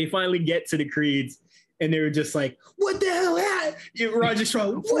 They finally get to the Creeds, and they were just like, what the hell happened? Roger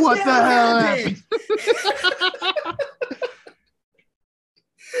Strong, what the hell happened?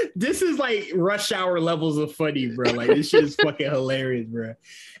 This is like rush hour levels of funny, bro. Like, this shit is fucking hilarious, bro.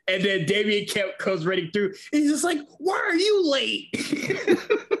 And then Damian Kemp comes running through. And he's just like, why are you late?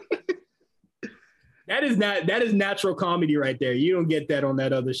 That is natural comedy right there. You don't get that on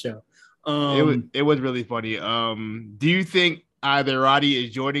that other show. It was really funny. Do you think either Roddy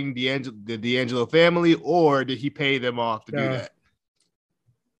is joining the D'Angelo family, or did he pay them off to do that?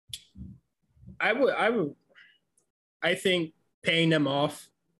 I think paying them off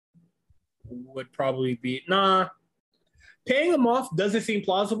would probably be paying them off doesn't seem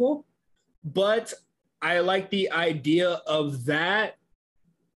plausible, but I like the idea of that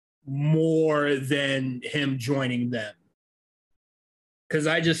more than him joining them. Because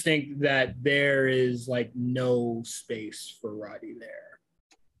I just think that there is like no space for Roddy there.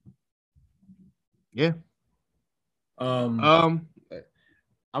 Yeah. I'm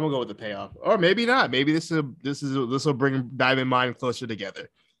gonna go with the payoff, or maybe not. Maybe this will bring Diamond Mine closer together.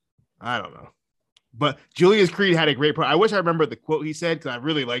 I don't know. But Julius Creed had a great part. I wish I remember the quote he said because I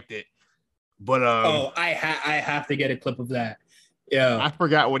really liked it. But I have to get a clip of that. Yeah, I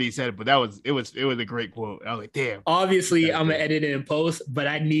forgot what he said, but it was a great quote. I was like, damn. Obviously, I'm gonna edit it in post, but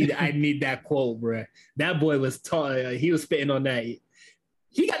I need that quote, bro. That boy was he was spitting on that.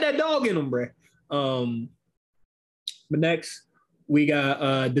 He got that dog in him, bro. But next we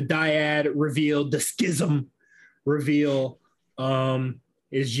got the dyad reveal, the schism reveal.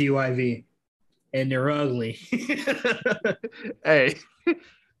 Is GYV, and they're ugly. Hey,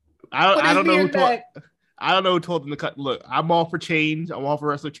 I don't know who told them to cut. Look, I'm all for change. I'm all for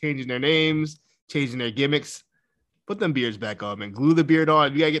wrestlers changing their names, changing their gimmicks. Put them beards back on, man. Glue the beard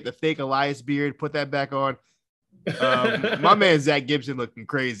on. You gotta get the fake Elias beard. Put that back on. My man Zach Gibson looking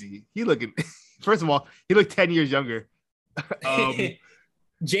crazy. First of all, he looked 10 years younger.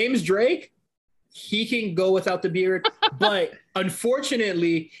 James Drake, he can go without the beard, but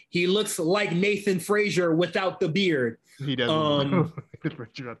unfortunately, he looks like Nathan Frazier without the beard. He doesn't.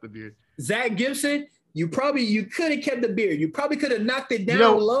 Without the beard. Zach Gibson, you could have kept the beard. You probably could have knocked it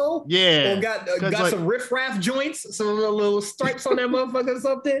down low. Yeah. Or got some riffraff joints, some little stripes on that motherfucker or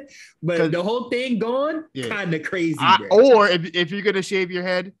something. But the whole thing gone, kind of crazy. Or if you're gonna shave your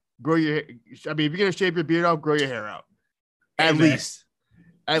head, grow your. I mean, if you're gonna shave your beard off, grow your hair out. At least.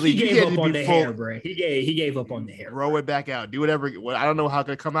 He gave up on the hair, bro. He gave up on the hair. Grow it back out. Do whatever. I don't know how it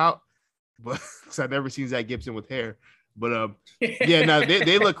could come out, but because I've never seen Zach Gibson with hair. But yeah, no,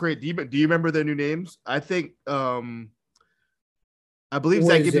 they look great. Do you remember their new names? I think I believe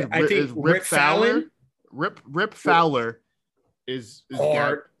Zach Gibson is Rip Fowler. Rip Fowler is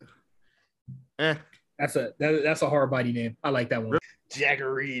hard. That's a hard body name. I like that one.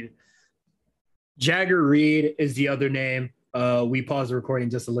 Jagger Reed. Jagger Reed is the other name. We paused the recording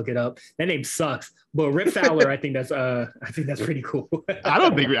just to look it up. That name sucks. But Rip Fowler, I think that's pretty cool. I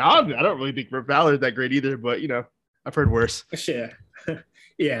don't really think Rip Fowler is that great either, but I've heard worse. Shit.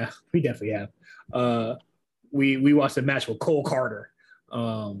 Yeah, we definitely have. We watched a match with Cole Carter.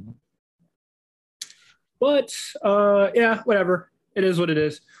 But yeah, whatever. It is what it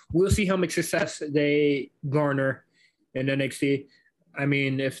is. We'll see how much success they garner in NXT. I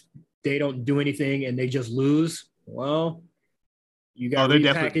mean, if they don't do anything and they just lose, well, you got to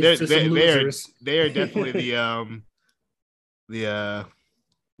repackage to some losers. They are definitely the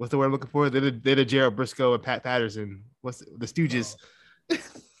what's the word I'm looking for? They're the Gerald Briscoe and Pat Patterson. What's the Stooges? Oh.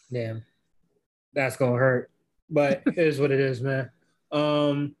 Damn, that's gonna hurt. But it is what it is, man.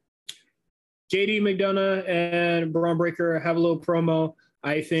 JD McDonough and Braun Breaker have a little promo.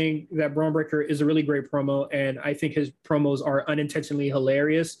 I think that Braun Breaker is a really great promo, and I think his promos are unintentionally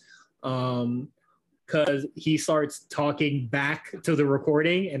hilarious because he starts talking back to the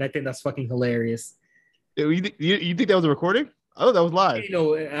recording, and I think that's fucking hilarious. You think that was a recording? I thought that was live.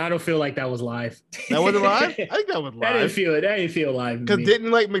 I don't feel like that was live. That wasn't live? I think that was live. I didn't feel live. Because didn't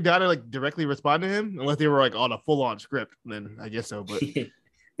McDonough directly respond to him? Unless they were on a full-on script, then I guess so. But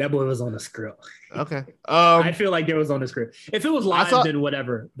that boy was on the script. Okay. I feel like there was on the script. If it was live, then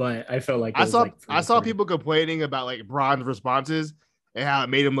whatever. But I felt like I saw people complaining about Braun's responses and how it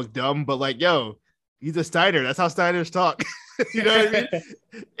made him look dumb. But yo, he's a Steiner. That's how Steiners talk. You know what I mean?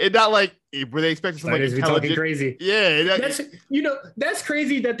 It's not were they expecting something intelligent? Crazy. Yeah, that's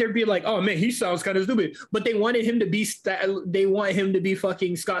crazy that they're being like, oh man, he sounds kind of stupid. But they wanted him to be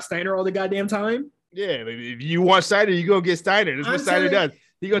fucking Scott Steiner all the goddamn time. Yeah, if you want Steiner, you go get Steiner. That's what Steiner does.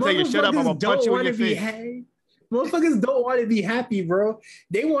 He gonna tell you, shut up, I'm gonna punch you in your face. Motherfuckers don't want to be happy, bro.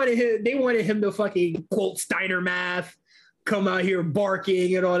 They wanted him to fucking quote Steiner math, come out here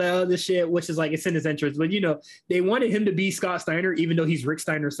barking and all that other shit, which is it's in his interest. But they wanted him to be Scott Steiner, even though he's Rick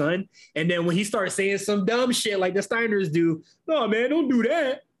Steiner's son. And then when he starts saying some dumb shit like the Steiners do, no man, don't do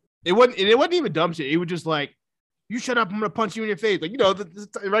that. It wasn't even dumb shit. It was just you shut up, I'm gonna punch you in your face.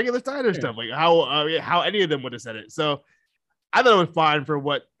 The regular Steiner stuff. How any of them would have said it. So I thought it was fine for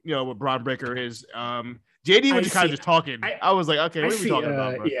what Braun Breaker is. JD was kind of just talking. I was like, okay, what are we talking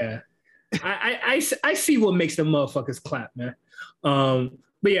about, bro? Yeah. I see what makes the motherfuckers clap, man.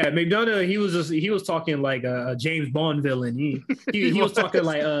 But yeah, McDonough, he was talking like a James Bond villain. He was talking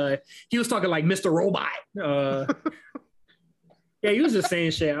like Mr. Robot. Yeah, he was just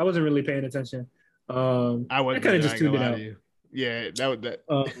saying shit. I wasn't really paying attention. I kind of just tuned it out. Yeah, that.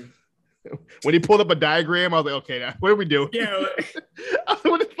 When he pulled up a diagram, I was like, okay, now what are we doing? Yeah,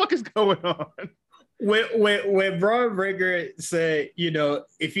 what the fuck is going on? When Braun Breaker said,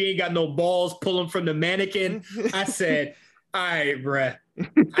 if you ain't got no balls, pull them from the mannequin, I said, all right, bruh.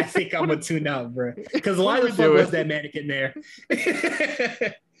 I think I'm gonna tune out, bruh. Because why the fuck was that mannequin there?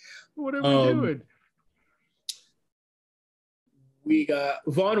 What are we doing? We got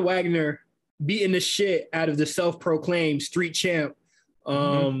Von Wagner beating the shit out of the self-proclaimed street champ,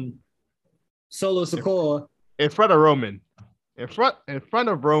 Solo Sikoa. In front of Roman. In front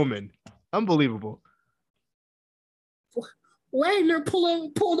of Roman. Unbelievable. Wagner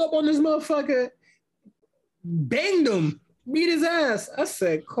pulled up on this motherfucker, banged him, beat his ass. I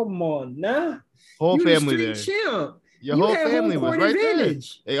said, "Come on, now." Whole you family the there. Champ. Your whole family was right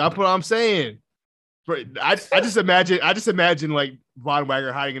advantage. There. Hey, that's what I'm saying. I just imagine Von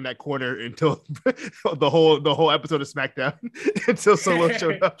Wagner hiding in that corner until the whole episode of SmackDown until Solo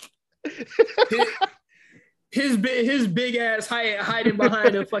showed up. His big ass hiding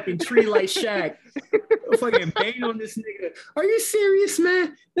behind a fucking tree like Shaq. Fucking bang on this nigga. Are you serious,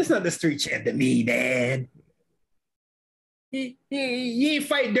 man? That's not the street champ to me, man. You ain't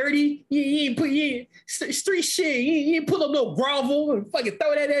fight dirty. You ain't street shit. You ain't pull up no grovel and fucking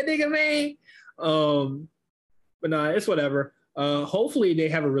throw that at that nigga, man. But nah, it's whatever. Hopefully they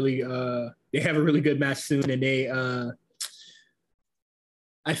have a really good match soon, and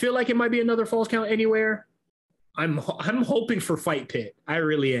I feel like it might be another Falls Count Anywhere. I'm hoping for Fight Pit. I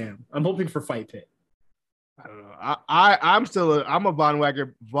really am. I'm hoping for Fight Pit. I don't know. I'm a Von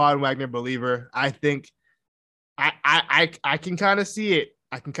Wagner believer. I think I can kind of see it.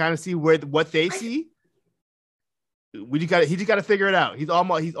 I can kind of see what they see. He just got to figure it out. He's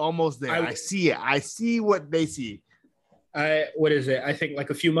almost there. I see it. I see what they see. What is it? I think like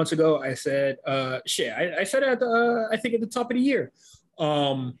a few months ago, I said, I said it I think at the top of the year.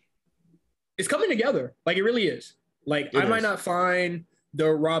 It's coming together. Like it really is. Like I might not find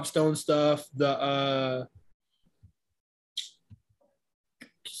the Rob Stone stuff, the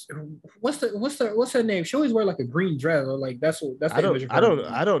what's her name? She always wear like a green dress, or like that's I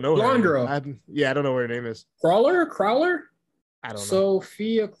don't know. Blonde girl. I don't know what her name is. Crowler. I don't know.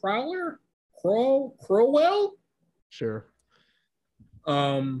 Sophia Crowell. Sure.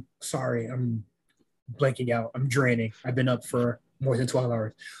 Sorry, I'm blanking out. I'm draining. I've been up for more than 12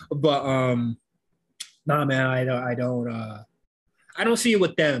 hours. But nah, man, I don't see it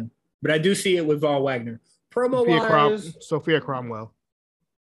with them, but I do see it with Von Wagner. Promo wise, Sophia Cromwell.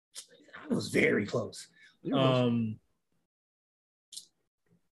 That was very close. Promos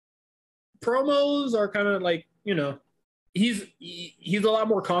are kind of like, you know, he's a lot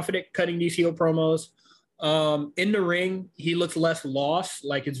more confident cutting these heel promos. In the ring, he looks less lost.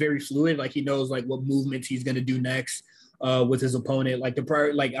 Like it's very fluid. Like he knows like what movements he's gonna do next with his opponent. Like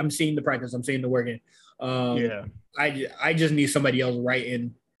I'm seeing the practice. I'm seeing the working. I just need somebody else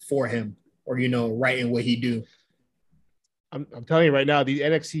writing for him, or you know, writing what he do. I'm telling you right now, these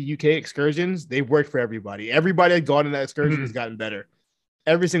NXT UK excursions, they've worked for everybody. Everybody that's gone in that excursion has gotten better.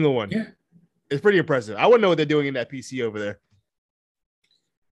 Every single one. Yeah. It's pretty impressive. I wouldn't know what they're doing in that PC over there.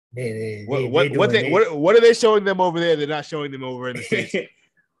 What are they showing them over there? They're not showing them over in the States.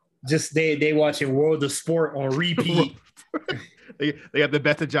 Just they watching World of Sport on repeat. they got the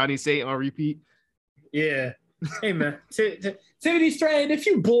Beth of Johnny Saint on repeat. Yeah. Hey man, Timothy Stratton, if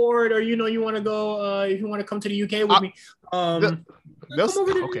you're bored or you know you want to go, if you want to come to the UK with me, okay. Let's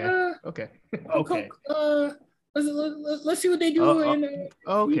see what they do in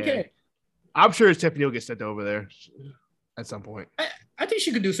UK. I'm sure Tiffany will get sent over there at some point. I think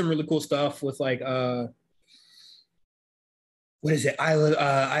she could do some really cool stuff with like what is it?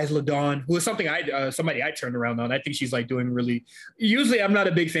 Isla Dawn, who is something somebody I turned around on. I think she's like doing really. Usually, I'm not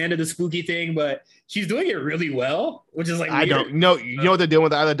a big fan of the spooky thing, but she's doing it really well, which is like I don't know. You know what they're doing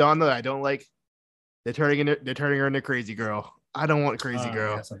with Isla Dawn though? I don't like. They're turning her into crazy girl. I don't want crazy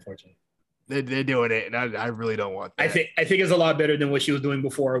girl. That's unfortunate. They're doing it, and I really don't want that. I think it's a lot better than what she was doing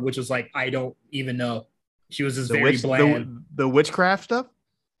before, which was like I don't even know. She was just very bland. The witchcraft stuff.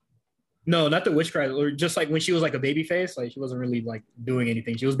 No, not the witchcraft. Or just like when she was like a baby face, like she wasn't really like doing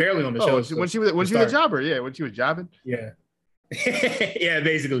anything. She was barely on the show. When she was a jobber, yeah. When she was jobbing, yeah, yeah,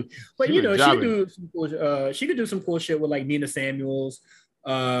 basically. But you know, she could do some cool shit with like Nina Samuels,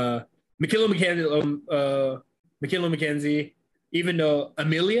 Michaela McKenzie. Even though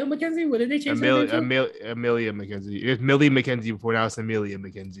Amelia McKenzie, what did they change? Amelia McKenzie. It was Millie McKenzie before. Now it's Amelia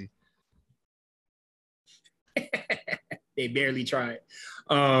McKenzie. They barely tried.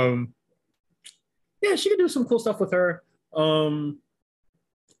 Yeah, she could do some cool stuff with her. Yeah,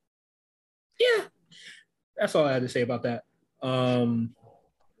 that's all I had to say about that.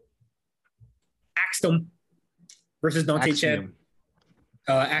 Axiom versus Dante Chen.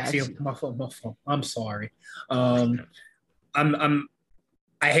 Axiom. My phone. I'm sorry. I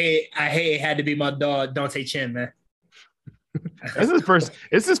hate it had to be my dog Dante Chen, man.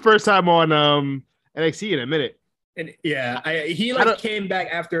 It's his first time on NXT in a minute. And yeah, he came back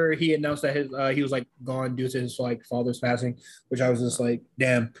after he announced that he was like gone due to his like father's passing, which I was just like,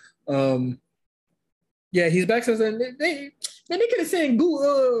 damn. Yeah, he's back since then. They could have sent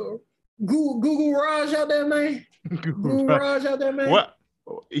Google Raj out there, man. Google Raj out there, man. What?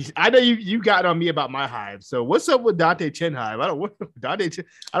 I know you got on me about my hive. So what's up with Dante Chen hive? I don't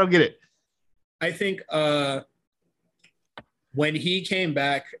get it. I think when he came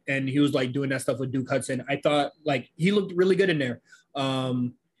back and he was like doing that stuff with Duke Hudson, I thought like he looked really good in there.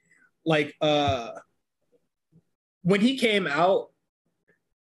 When he came out,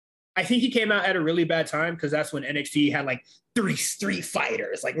 I think he came out at a really bad time because that's when NXT had like three street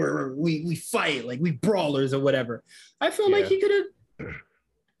fighters, like we fight, like we brawlers or whatever. I felt like he could have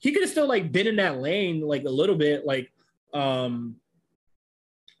still like been in that lane like a little bit. Like I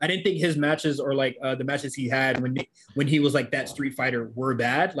didn't think his matches or like the matches he had when he was like that street fighter were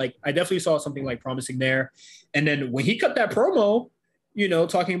bad. Like I definitely saw something like promising there. And then when he cut that promo, you know,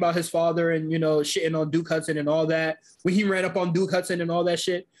 talking about his father and, you know, shitting on Duke Hudson and all that, when he ran up on Duke Hudson and all that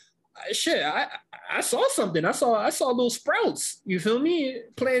shit, I saw something. I saw little sprouts, you feel me,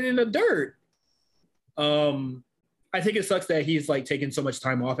 playing in the dirt. I think it sucks that he's like taking so much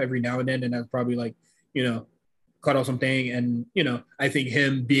time off every now and then, and that's probably like, you know, cut off something. And, you know, I think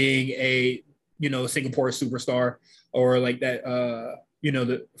him being a, you know, Singapore superstar or like that,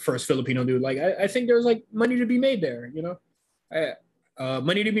 the first Filipino dude. Like, I think there's like money to be made there,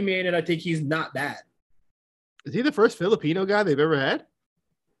 money to be made, and I think he's not bad. Is he the first Filipino guy they've ever had?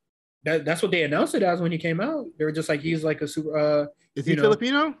 That's what they announced it as when he came out. They were just like, he's like a super. Is he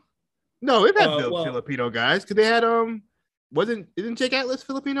Filipino? No, we've had Filipino guys. Cause they had isn't Jake Atlas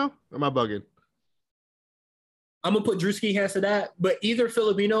Filipino? Or am I bugging? I'm gonna put Drewski hands to that, but either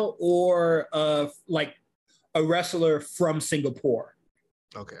Filipino or like a wrestler from Singapore.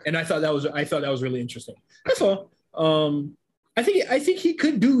 Okay. And I thought that was really interesting. That's all. I think he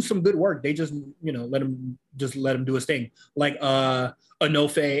could do some good work. They just let him do his thing, like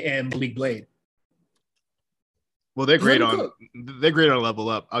Anofe and Malik Blade. Well, they're great on Level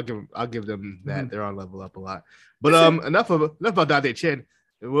Up. I'll give them that. Mm-hmm. They're on Level Up a lot. But enough about Dante Chen.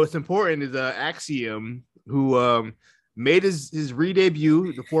 What's important is Axiom, who made his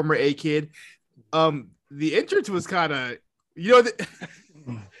re-debut, the former A Kid. The entrance was kind of,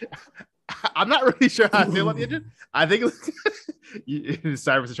 I'm not really sure how I feel about the entrance. I think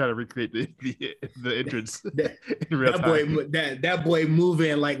Cyrus is trying to recreate the entrance in real time. That boy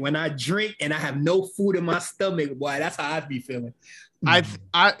moving like when I drink and I have no food in my stomach, boy. That's how I'd be feeling.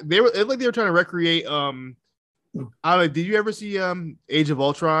 They were trying to recreate. I don't know. Did you ever see Age of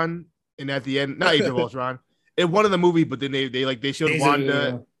Ultron? And at the end, not Age of Ultron, in one of the movies, but then they showed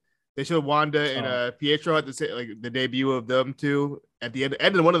Wanda. They showed Wanda and Pietro at the debut of them two at the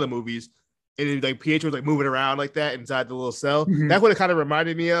end of one of the movies. And like Pietro was like moving around like that inside the little cell. Mm-hmm. That's what it kind of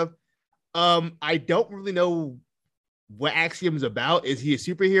reminded me of. I don't really know what Axiom's about. Is he a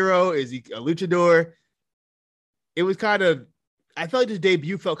superhero? Is he a luchador? It was kind of, I felt like his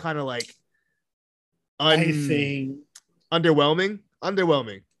debut felt kind of like underwhelming.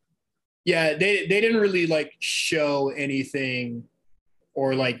 Yeah, they didn't really like show anything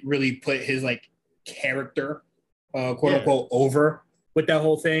or like really put his like character quote unquote over with that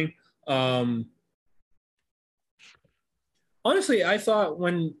whole thing. Honestly, I thought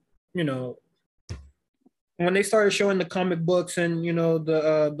when they started showing the comic books and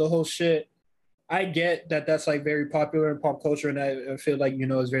the whole shit, I get that that's like very popular in pop culture, and I feel like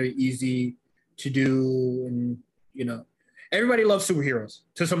it's very easy to do, and everybody loves superheroes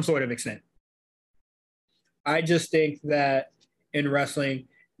to some sort of extent. I just think that in wrestling,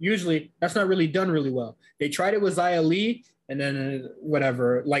 usually that's not really done really well. They tried it with Xia Li, and then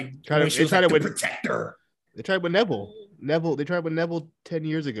whatever, like they tried it with Protector. They tried with Neville. They tried with Neville 10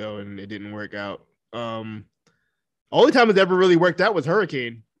 years ago, and it didn't work out. Only time it's ever really worked out was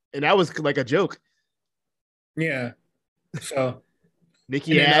Hurricane, and that was like a joke. Yeah. So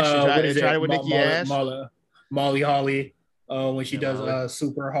Nikki Ash, they tried it with Nikki Ash. Molly Holly, when she does Molly.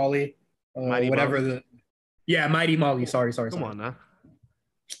 Super Holly, whatever Molly. Mighty Molly. Sorry. Come on now.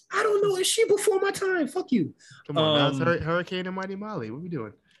 I don't know. Is she before my time? Fuck you. Come on, now it's Hurricane and Mighty Molly. What are we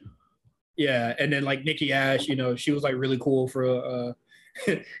doing? Yeah, and then like Nikki Ash, she was like really cool for.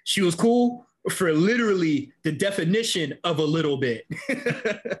 She was cool for literally the definition of a little bit.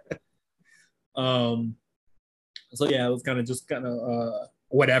 So yeah, it was kind of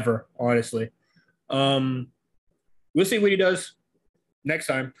whatever. Honestly, we'll see what he does next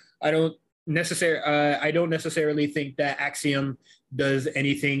time. I don't necessarily think that Axiom does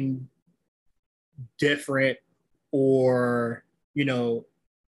anything different or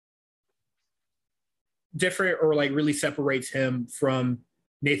like really separates him from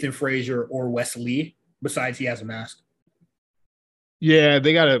Nathan Frazier or Wes Lee, besides he has a mask. Yeah,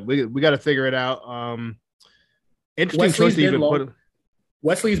 we gotta figure it out. Interesting choice to even put.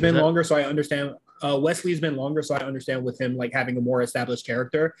 Wesley's been longer, so I understand. Wesley's been longer, so I understand with him like having a more established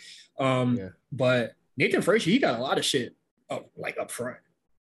character. But Nathan Frazier, he got a lot of shit up front.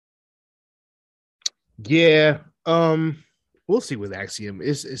 Yeah. We'll see with Axiom.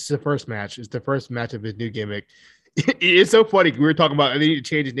 It's the first match. It's the first match of his new gimmick. It's so funny. We were talking about, I need to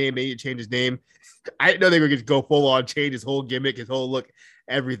change his name. I didn't know they were going to go full on, change his whole gimmick, his whole look,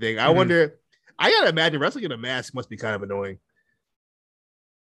 everything. I wonder, I got to imagine wrestling in a mask must be kind of annoying.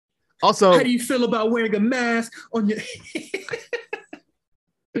 Also, how do you feel about wearing a mask on your?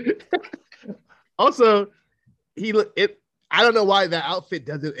 Also, I don't know why that outfit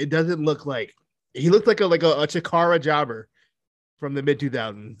doesn't look like, he looks like a Chikara jobber from the mid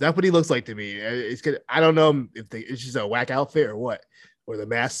 2000s. That's what he looks like to me. It's good. I don't know if it's just a whack outfit or what, or the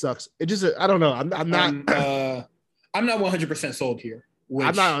mask sucks. It just, I don't know. I'm not 100% sold here.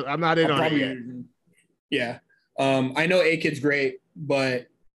 I'm not in on it yet. Yeah. I know A-Kid's great, but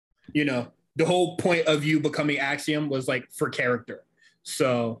the whole point of you becoming Axiom was like for character.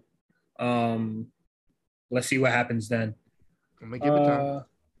 So let's see what happens then. I'm gonna give it time.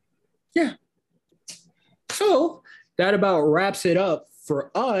 Yeah. So that about wraps it up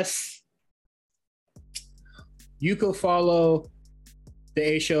for us, you can follow the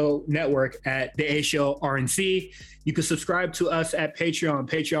A Show Network at the A Show RNC. You can subscribe to us at Patreon,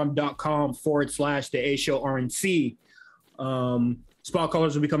 patreon.com/the A Show RNC. Spot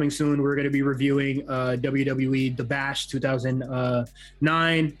Callers will be coming soon. We're going to be reviewing WWE The Bash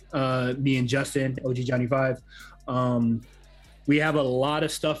 2009. Me and Justin, OG Johnny 5. We have a lot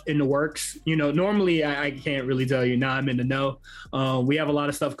of stuff in the works. You know, normally I can't really tell you. Now I'm in the know. We have a lot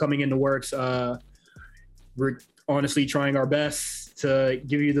of stuff coming in the works. We're honestly trying our best to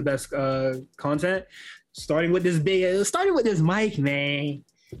give you the best content. Starting with this mic, man.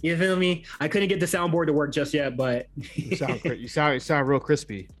 You feel me? I couldn't get the soundboard to work just yet, but you sound real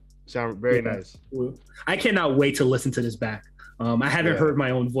crispy. You sound very nice. I cannot wait to listen to this back. I haven't heard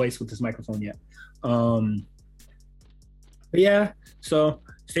my own voice with this microphone yet. But yeah, so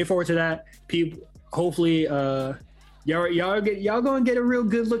stay forward to that. People, hopefully, y'all gonna get a real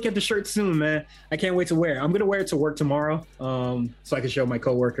good look at the shirt soon, man. I can't wait to wear it. I'm gonna wear it to work tomorrow, so I can show my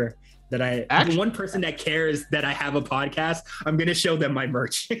coworker that the one person that cares that I have a podcast. I'm gonna show them my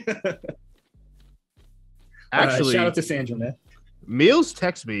merch. Actually, shout out to Sandra, man. Meals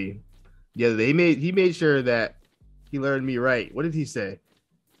text me. Yeah, he made sure that he learned me right. What did he say?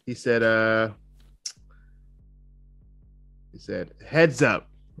 He said, heads up.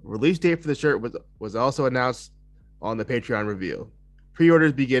 Release date for the shirt was also announced on the Patreon reveal.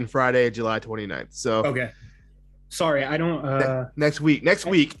 Pre-orders begin Friday, July 29th. So okay. Sorry, I don't next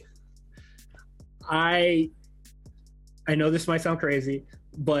week. I know this might sound crazy,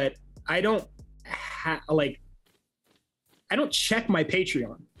 but I don't check my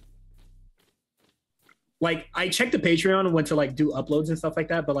Patreon. Like, I check the Patreon when to like do uploads and stuff like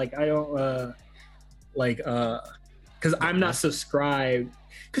that, but like I don't because I'm not subscribed.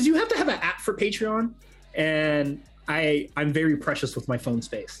 Because you have to have an app for Patreon, and I'm very precious with my phone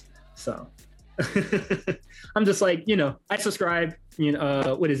space. So I'm just like, I subscribe,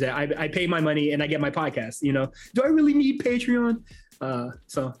 what is it? I pay my money and I get my podcast, Do I really need Patreon?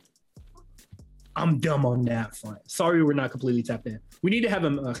 So I'm dumb on that front. Sorry, we're not completely tapped in. We need to have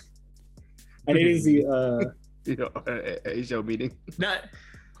him. I need to see a show meeting.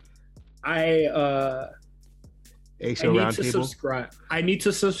 I need to subscribe. I need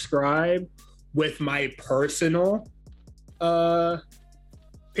to subscribe with my personal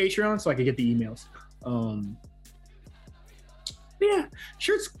Patreon so I can get the emails. Yeah,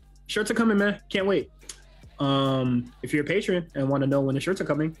 shirts are coming, man. Can't wait. If you're a patron and want to know when the shirts are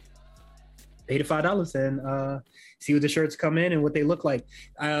coming, pay the $5 and see what the shirts come in and what they look like.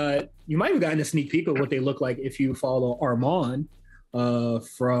 You might have gotten a sneak peek of what they look like if you follow Armand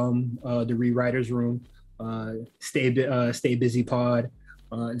from the Rewriters Room, Stay Busy Pod,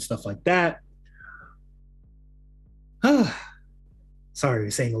 and stuff like that. Sorry,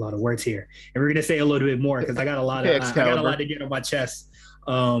 we're saying a lot of words here, and we're gonna say a little bit more because I got a lot to get on my chest.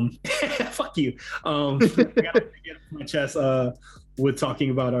 Fuck you. I got to get on my chest with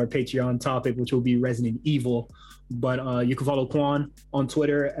talking about our Patreon topic, which will be Resident Evil. But you can follow Quan on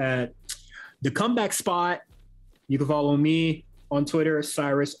Twitter at The Comeback Spot. You can follow me on Twitter,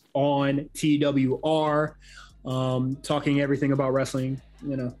 Cyrus on TWR, talking everything about wrestling.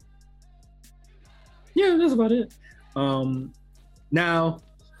 Yeah, that's about it. Now,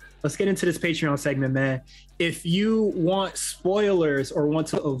 let's get into this Patreon segment, man. If you want spoilers or want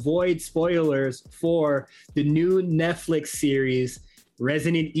to avoid spoilers for the new Netflix series,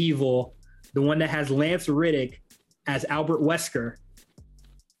 Resident Evil, the one that has Lance Reddick as Albert Wesker.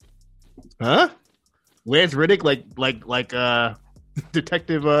 Huh? Lance Reddick, like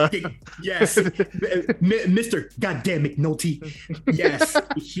Detective Yes. Mr. Goddamn McNulty. Yes,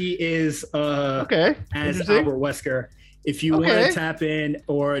 he is okay. As Albert Wesker. If you want to tap in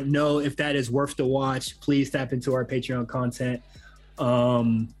or know if that is worth the watch, please tap into our Patreon content.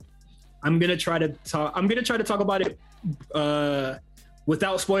 I'm gonna try to talk about it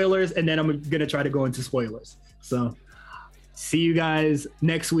without spoilers, and then I'm gonna try to go into spoilers. So see you guys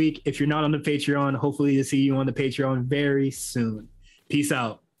next week. If you're not on the Patreon, hopefully to see you on the Patreon very soon. Peace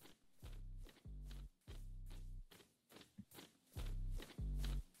out.